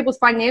on other people's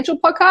financial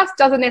podcasts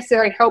doesn't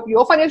necessarily help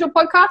your financial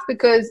podcast,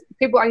 because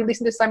people only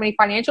listen to so many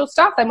financial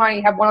stuff. They might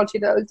only have one or two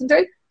to listen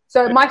to.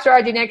 So my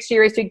strategy next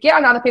year is to get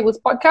on other people's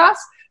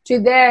podcasts,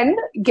 to then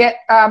get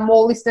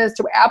more listeners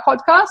to our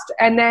podcast,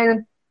 and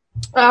then,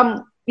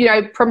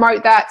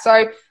 promote that.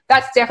 So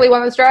that's definitely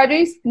one of the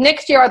strategies.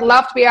 Next year, I'd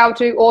love to be able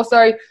to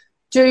also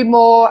do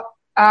more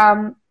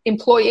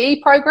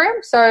employee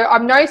programs. So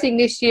I'm noticing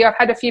this year I've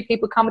had a few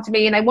people come to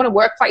me and they want a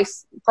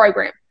workplace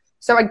program.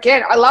 So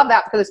again, I love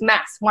that, because it's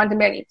mass,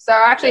 one-to-many. So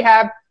I actually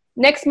have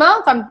next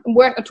month, I'm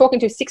talking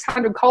to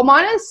 600 coal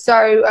miners.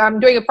 So I'm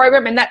doing a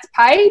program, and that's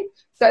paid.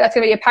 So that's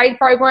going to be a paid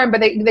program, but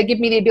they give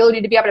me the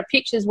ability to be able to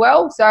pitch as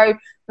well. So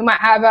we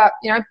might have a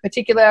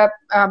particular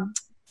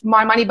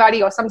My Money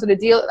Buddy or some sort of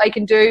deal that they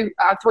can do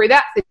through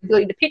that, the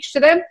ability to pitch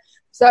to them.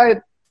 So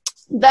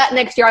that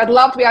next year, I'd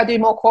love to be able to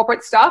do more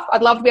corporate stuff.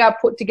 I'd love to be able to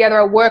put together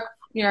a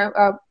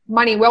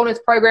money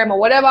wellness program or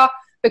whatever,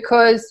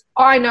 because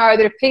I know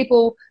that if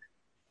people,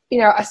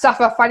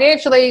 suffer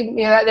financially,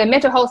 their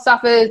mental health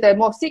suffers, they're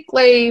more sick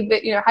leave,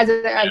 has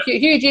a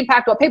huge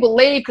impact, or people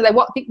leave because they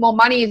think more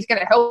money is going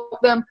to help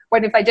them,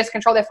 when if they just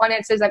control their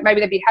finances, like maybe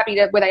they'd be happy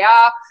where they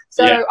are.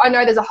 So I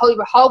know there's a whole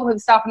bunch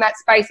of stuff in that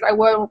space that I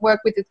work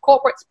with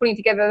corporates, putting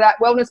together that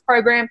wellness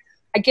program.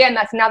 Again,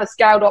 that's another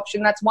scaled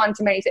option. That's one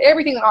to me. So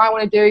everything that I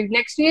want to do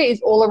next year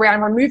is all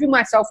around removing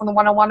myself from the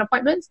one-on-one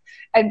appointments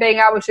and being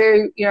able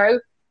to,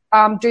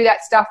 do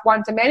that stuff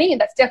one to many.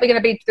 And that's definitely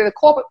going to be through the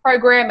corporate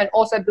program, and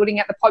also building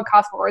out the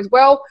podcast more as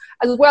well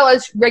as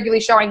regularly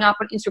showing up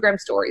on Instagram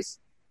stories.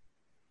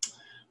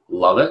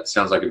 Love it.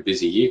 Sounds like a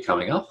busy year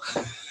coming up.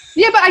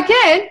 Yeah, but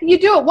again, you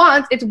do it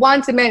once, it's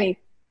one to many.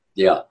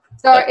 Yeah.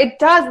 So it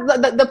does,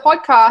 the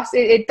podcast,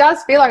 it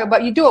does feel like it,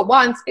 but you do it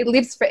once, it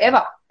lives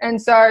forever. And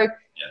so,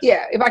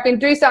 yeah, if I can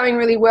do something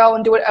really well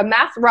and do it a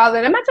math rather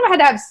than, imagine if I had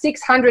to have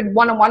 600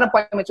 one-on-one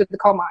appointments with the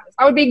coal miners,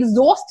 I would be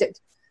exhausted.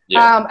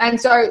 Yeah. And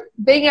so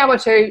being able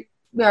to,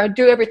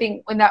 do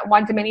everything in that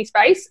one-to-many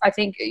space, I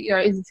think,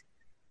 is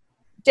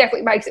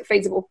definitely makes it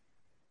feasible.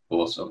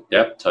 Awesome.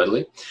 Yep,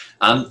 totally.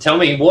 Tell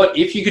me, what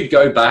if you could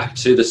go back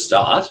to the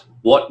start,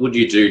 what would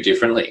you do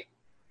differently?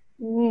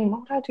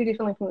 What would I do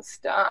differently from the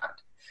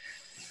start?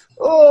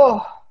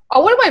 Oh, I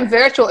would have went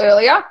virtual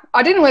earlier.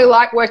 I didn't really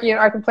like working in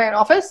an open plan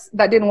office.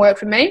 That didn't work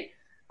for me.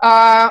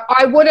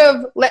 I would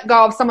have let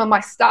go of some of my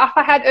staff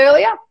I had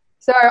earlier.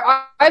 So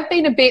I've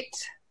been a bit...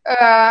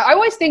 I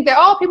always think that,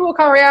 people will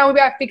come around, we'll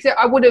be able to fix it.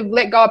 I would have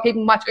let go of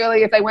people much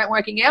earlier if they weren't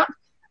working out.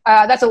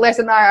 That's a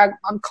lesson that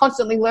I'm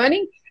constantly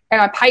learning.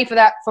 and I pay for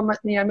that from,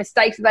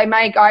 mistakes that they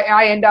make.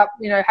 I end up,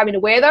 having to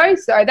wear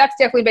those. So that's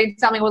definitely been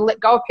something we'll let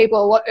go of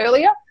people a lot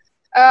earlier.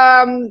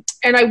 And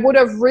I would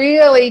have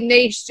really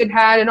niched and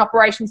had an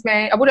operations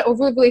man. I would have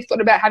really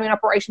thought about having an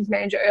operations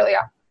manager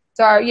earlier.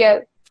 So yeah,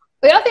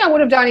 the other thing I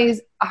would have done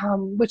is,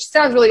 which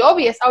sounds really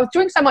obvious, I was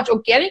doing so much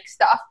organic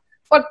stuff,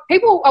 but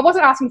I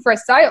wasn't asking for a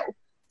sale.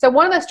 So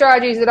one of the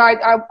strategies that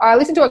I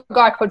listened to a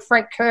guy called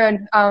Frank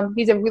Kern.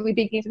 He's a really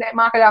big internet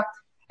marketer,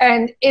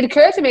 and it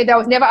occurred to me that I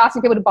was never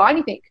asking people to buy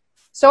anything.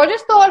 So I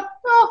just thought,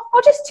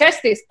 I'll just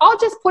test this. I'll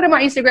just put in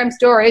my Instagram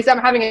stories I'm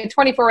having a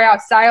 24-hour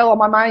sale on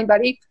my Money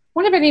Buddy.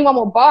 Wonder if anyone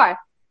will buy.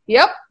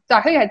 Yep. So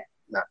I think I had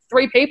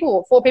 3 people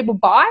or 4 people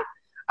buy.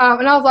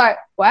 And I was like,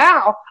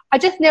 wow, I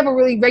just never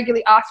really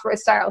regularly asked for a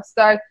sale.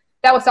 So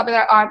that was something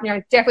that I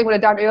definitely would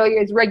have done earlier,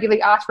 is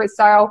regularly ask for a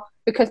sale,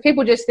 because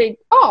people just think,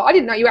 oh, I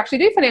didn't know you actually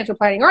do financial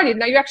planning, or I didn't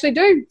know you actually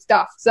do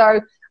stuff. So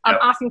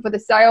asking for the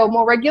sale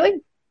more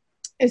regularly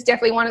is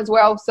definitely one as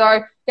well.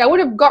 So yeah, I would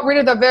have got rid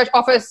of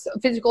the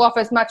physical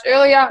office much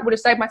earlier. Would have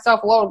saved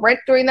myself a lot of rent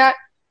doing that.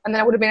 And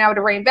then I would have been able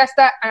to reinvest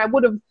that. And I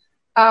would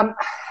have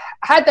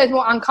had those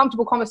more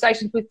uncomfortable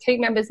conversations with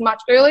team members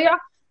much earlier.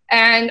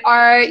 And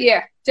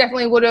I,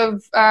 definitely would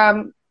have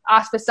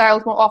asked for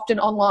sales more often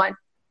online.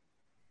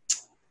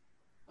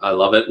 I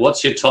love it.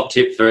 What's your top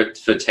tip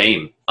for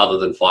team, other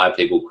than fire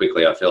people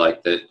quickly? I feel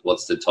like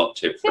what's the top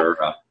tip for?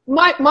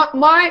 One of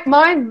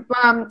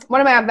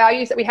our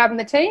values that we have in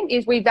the team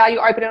is we value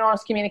open and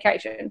honest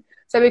communication.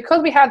 So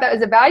because we have that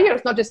as a value,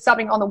 it's not just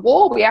something on the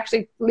wall. We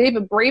actually live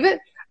and breathe it.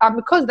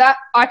 Because of that,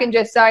 I can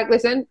just say,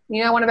 listen,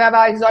 one of our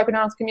values is open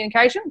and honest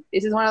communication.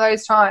 This is one of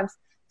those times.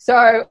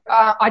 So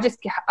I just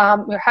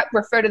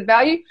refer to the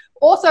value.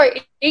 Also,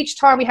 each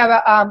time we have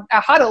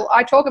a huddle,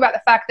 I talk about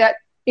the fact that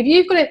if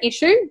you've got an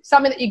issue,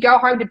 something that you go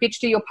home to bitch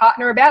to your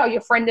partner about or your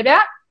friend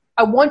about,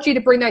 I want you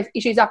to bring those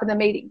issues up in the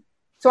meeting.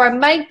 So I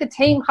make the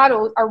team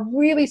huddles a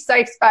really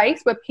safe space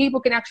where people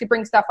can actually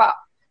bring stuff up.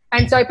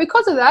 And so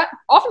because of that,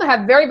 often I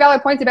have very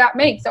valid points about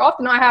me. So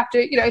often I have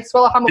to,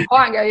 swallow humble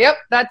pie and go, yep,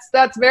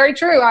 that's very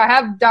true. I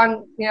have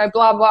done,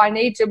 blah, blah, I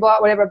need to, blah,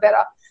 whatever,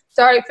 better.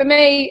 So for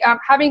me,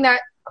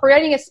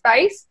 creating a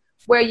space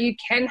where you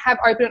can have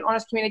open and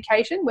honest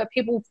communication, where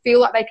people feel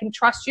like they can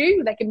trust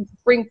you, they can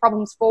bring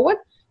problems forward.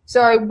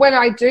 So when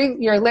I do,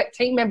 let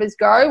team members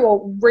go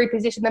or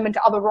reposition them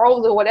into other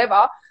roles or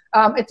whatever,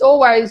 it's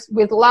always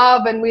with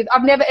love and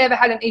I've never ever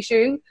had an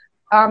issue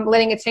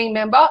letting a team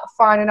member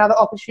find another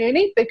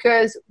opportunity,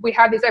 because we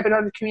have this open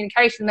honest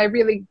communication. They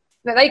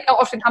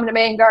often come to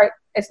me and go,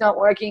 it's not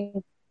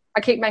working.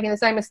 I keep making the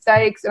same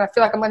mistakes and I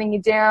feel like I'm letting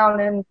you down,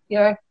 and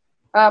and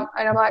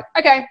I'm like,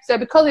 okay. So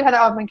because we've had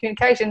that open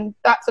communication,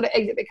 that sort of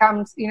exit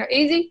becomes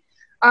easy.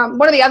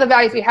 One of the other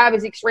values we have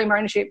is extreme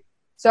ownership.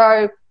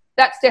 So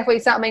that's definitely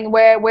something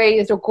where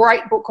there's a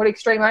great book called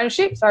Extreme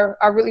Ownership. So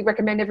I really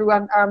recommend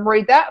everyone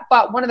read that.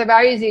 But one of the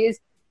values is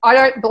I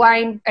don't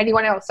blame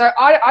anyone else. So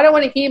I don't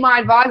want to hear my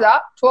advisor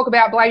talk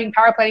about blaming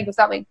paraplanning for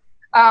something,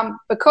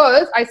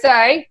 because I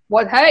say,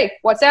 what's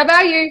our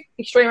value?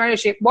 Extreme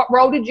ownership. What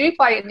role did you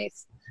play in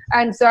this?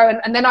 And so,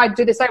 and then I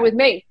do the same with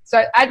me.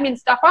 So admin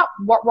stuff up,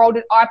 what role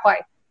did I play?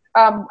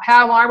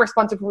 How am I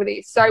responsible for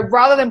this? So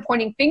rather than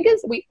pointing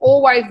fingers, we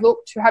always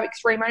look to have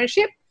extreme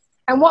ownership.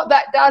 And what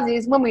that does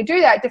is, when we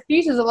do that, it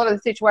diffuses a lot of the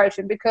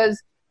situation,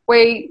 because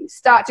we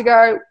start to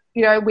go,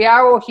 we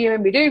are all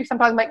human. We do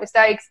sometimes make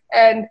mistakes.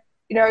 And,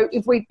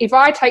 if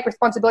I take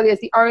responsibility as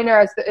the owner,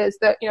 as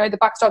the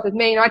buck stops with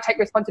me, and I take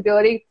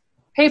responsibility,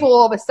 people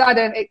all of a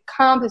sudden, it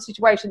calms the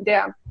situation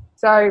down.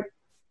 So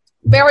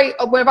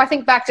if I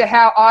think back to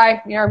how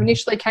I,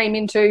 initially came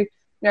into,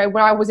 when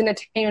I was in a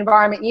team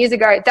environment years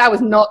ago, that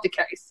was not the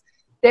case.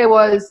 There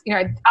was,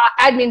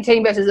 admin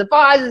team versus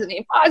advisors, and the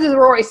advisors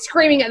were always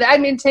screaming at the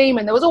admin team,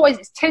 and there was always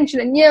this tension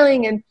and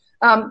yelling, and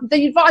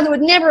the advisor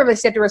would never have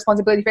accepted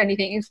responsibility for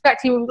anything. In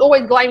fact, he was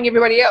always blaming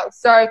everybody else.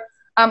 So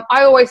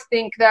I always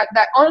think that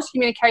honest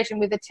communication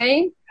with the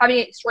team, having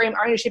extreme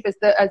ownership as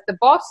the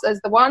boss, as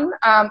the one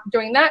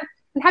doing that,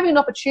 and having an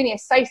opportunity, a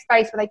safe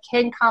space where they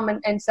can come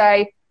and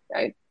say,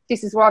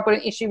 this is what I've got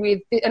an issue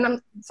with.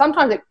 And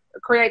sometimes it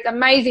creates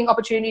amazing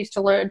opportunities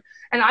to learn.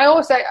 And I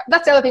also,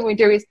 that's the other thing we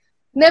do is,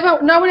 no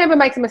one ever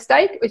makes a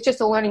mistake. It's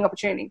just a learning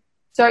opportunity.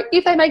 So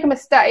if they make a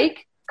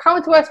mistake,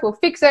 come to us, we'll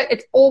fix it.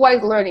 It's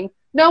always learning.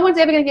 No one's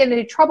ever going to get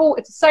into trouble.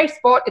 It's a safe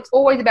spot. It's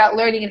always about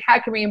learning and how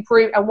can we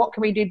improve and what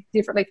can we do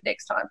differently for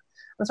next time.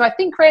 And so I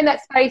think creating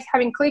that space,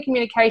 having clear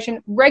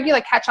communication,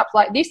 regular catch-ups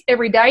like this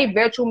every day,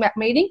 virtual map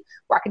meeting,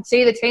 where I can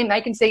see the team,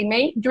 they can see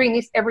me, doing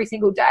this every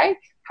single day,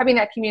 having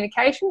that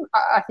communication,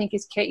 I think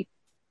is key.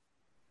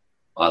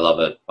 I love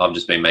it. I've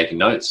just been making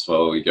notes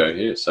while we go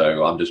here.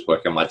 So I'm just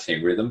working on my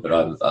team rhythm, but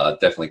I've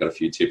definitely got a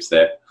few tips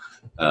there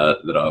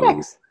that I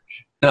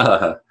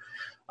will.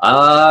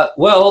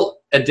 Well,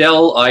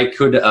 Adele, I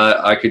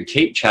could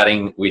keep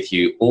chatting with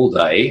you all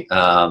day,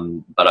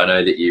 but I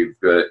know that you've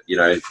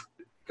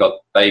got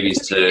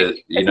babies to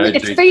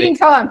it's feeding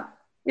time.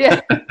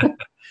 Yeah.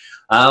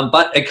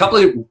 But a couple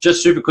of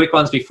just super quick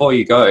ones before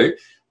you go.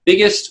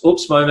 Biggest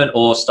oops moment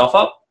or stuff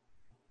up?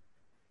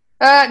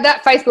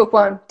 That Facebook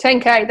one,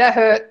 10K, that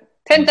hurt.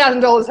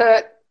 $10,000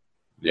 hurt.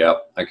 Yeah.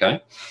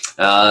 Okay.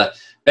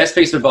 Best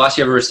piece of advice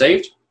you ever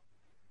received?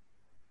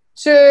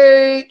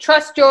 To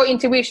trust your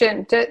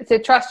intuition, to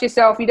trust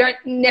yourself. You don't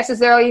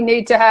necessarily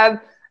need to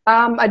have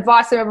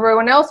advice from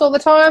everyone else all the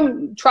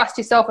time. Trust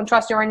yourself and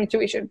trust your own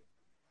intuition.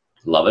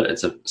 Love it.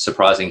 It's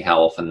surprising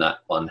how often that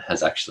one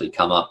has actually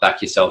come up.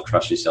 Back yourself,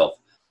 trust yourself.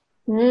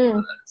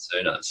 Sooner.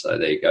 So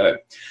there you go.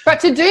 But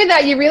to do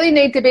that, you really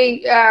need to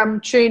be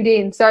tuned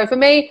in. So for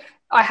me,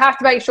 I have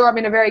to make sure I'm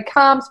in a very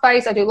calm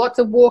space. I do lots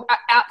of walk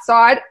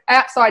outside.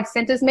 Outside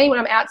centers me. When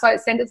I'm outside,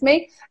 it centers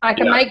me. And I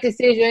can make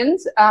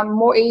decisions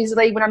more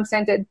easily when I'm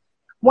centered.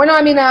 When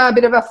I'm in a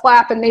bit of a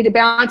flap and need to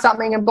balance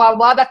something and blah,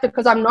 blah, that's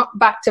because I'm not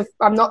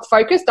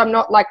focused. I'm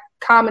not like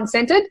calm and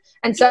centered.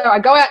 And so I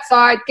go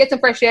outside, get some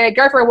fresh air,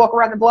 go for a walk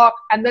around the block.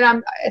 And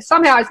then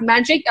somehow it's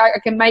magic. I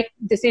can make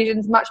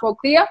decisions much more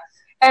clear.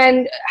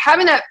 And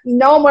having that,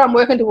 knowing what I'm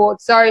working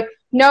towards. So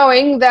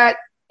knowing that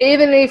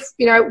even if,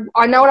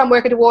 I know what I'm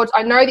working towards,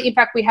 I know the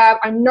impact we have,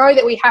 I know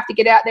that we have to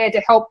get out there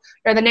to help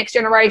the next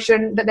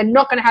generation, that they're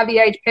not going to have the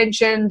age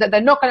pension, that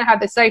they're not going to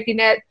have the safety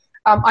net.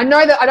 I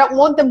know that I don't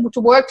want them to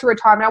work to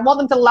retirement. I want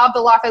them to love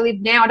the life they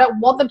live now. I don't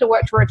want them to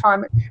work to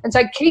retirement. And so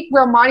I keep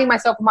reminding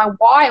myself of my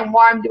why and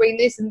why I'm doing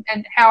this and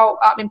how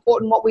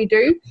important what we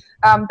do.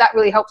 That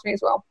really helps me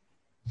as well.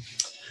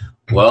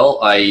 Well,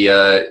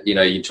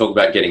 you talk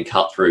about getting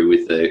cut through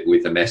with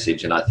the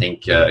message, and I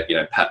think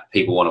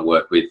people want to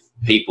work with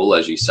people,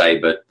 as you say,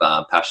 but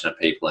passionate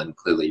people, and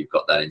clearly you've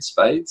got that in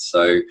spades.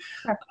 So,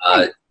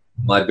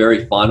 my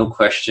very final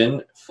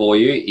question for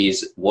you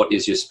is: what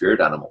is your spirit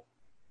animal?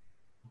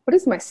 What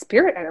is my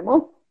spirit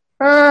animal?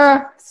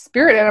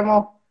 Spirit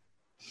animal,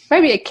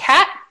 maybe a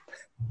cat.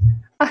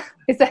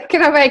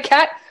 Can I be a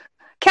cat?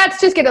 Cats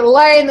just get to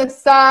lay in the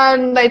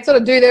sun. They sort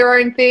of do their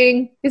own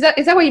thing. Is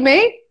that what you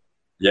mean?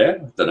 Yeah,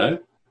 I don't know.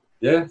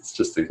 Yeah, it's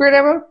just a spirit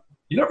animal.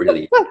 You're not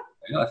really.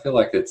 I feel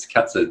like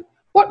cats are.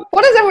 What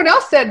has everyone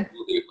else said?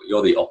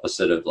 You're the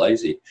opposite of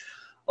lazy.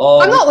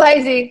 I'm not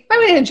lazy.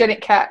 Maybe an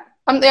energetic cat.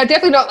 I'm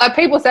definitely not.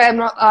 People say I'm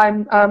not.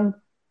 I'm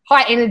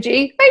high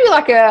energy. Maybe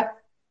like a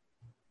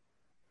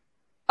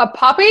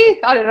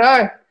puppy. I don't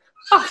know.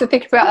 I have to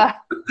think about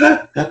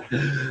that.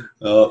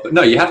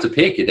 No, you have to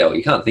pick, Adele.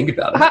 You can't think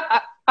about it.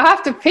 I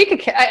have to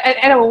pick an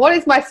animal. What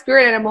is my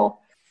spirit animal?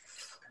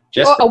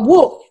 A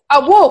wolf. A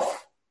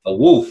wolf. A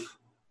wolf.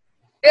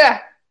 Yeah.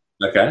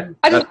 Okay.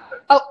 I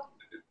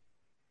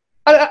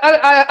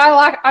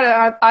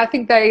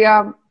think they.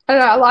 I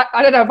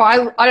don't know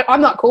if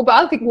I'm not cool, but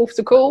I think wolves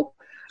are cool.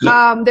 They're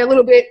a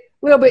little bit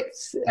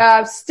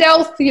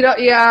stealth.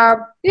 Yeah.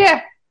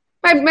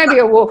 Maybe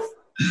a wolf.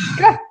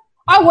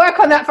 I'll work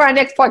on that for our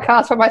next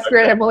podcast. For my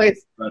spirit animal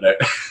is.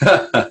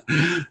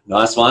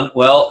 Nice one.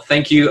 Well,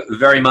 thank you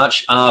very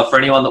much. For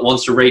anyone that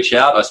wants to reach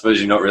out, I suppose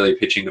you're not really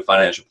pitching to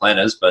financial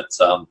planners, but.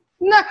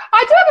 No,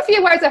 I do have a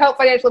few ways to help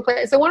financial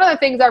planners. So one of the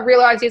things I've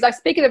realized is I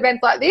speak at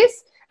events like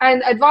this,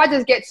 and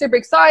advisors get super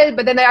excited,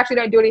 but then they actually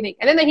don't do anything.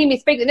 And then they hear me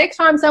speak the next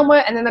time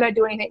somewhere, and then they don't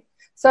do anything.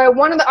 So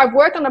I've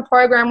worked on a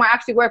program where I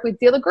actually work with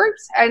dealer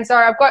groups. And so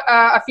I've got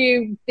a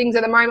few things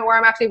at the moment where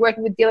I'm actually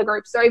working with dealer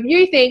groups. So if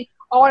you think,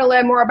 I want to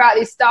learn more about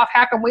this stuff,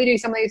 how can we do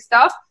some of this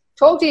stuff?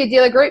 Talk to your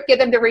dealer group, get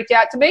them to reach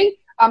out to me.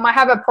 I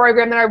have a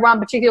program that I run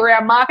particularly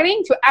around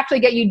marketing to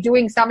actually get you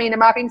doing something in the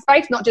marketing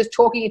space, not just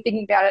talking and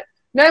thinking about it.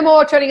 No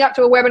more turning up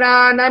to a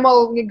webinar, no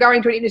more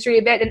going to an industry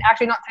event and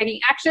actually not taking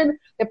action.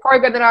 The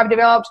program that I've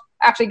developed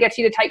actually gets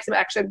you to take some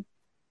action.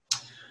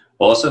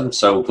 Awesome.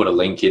 So we'll put a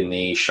link in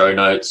the show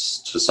notes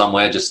to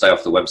somewhere. Just stay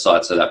off the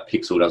website so that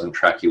Pixel doesn't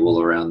track you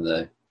all around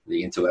the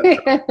interweb.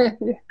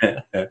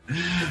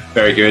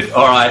 Very good.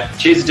 All right.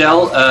 Cheers,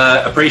 Adele.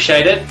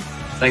 Appreciate it.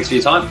 Thanks for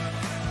your time.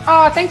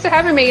 Oh, thanks for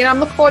having me. And I'm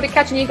looking forward to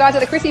catching you guys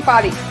at the Chrissy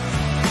party.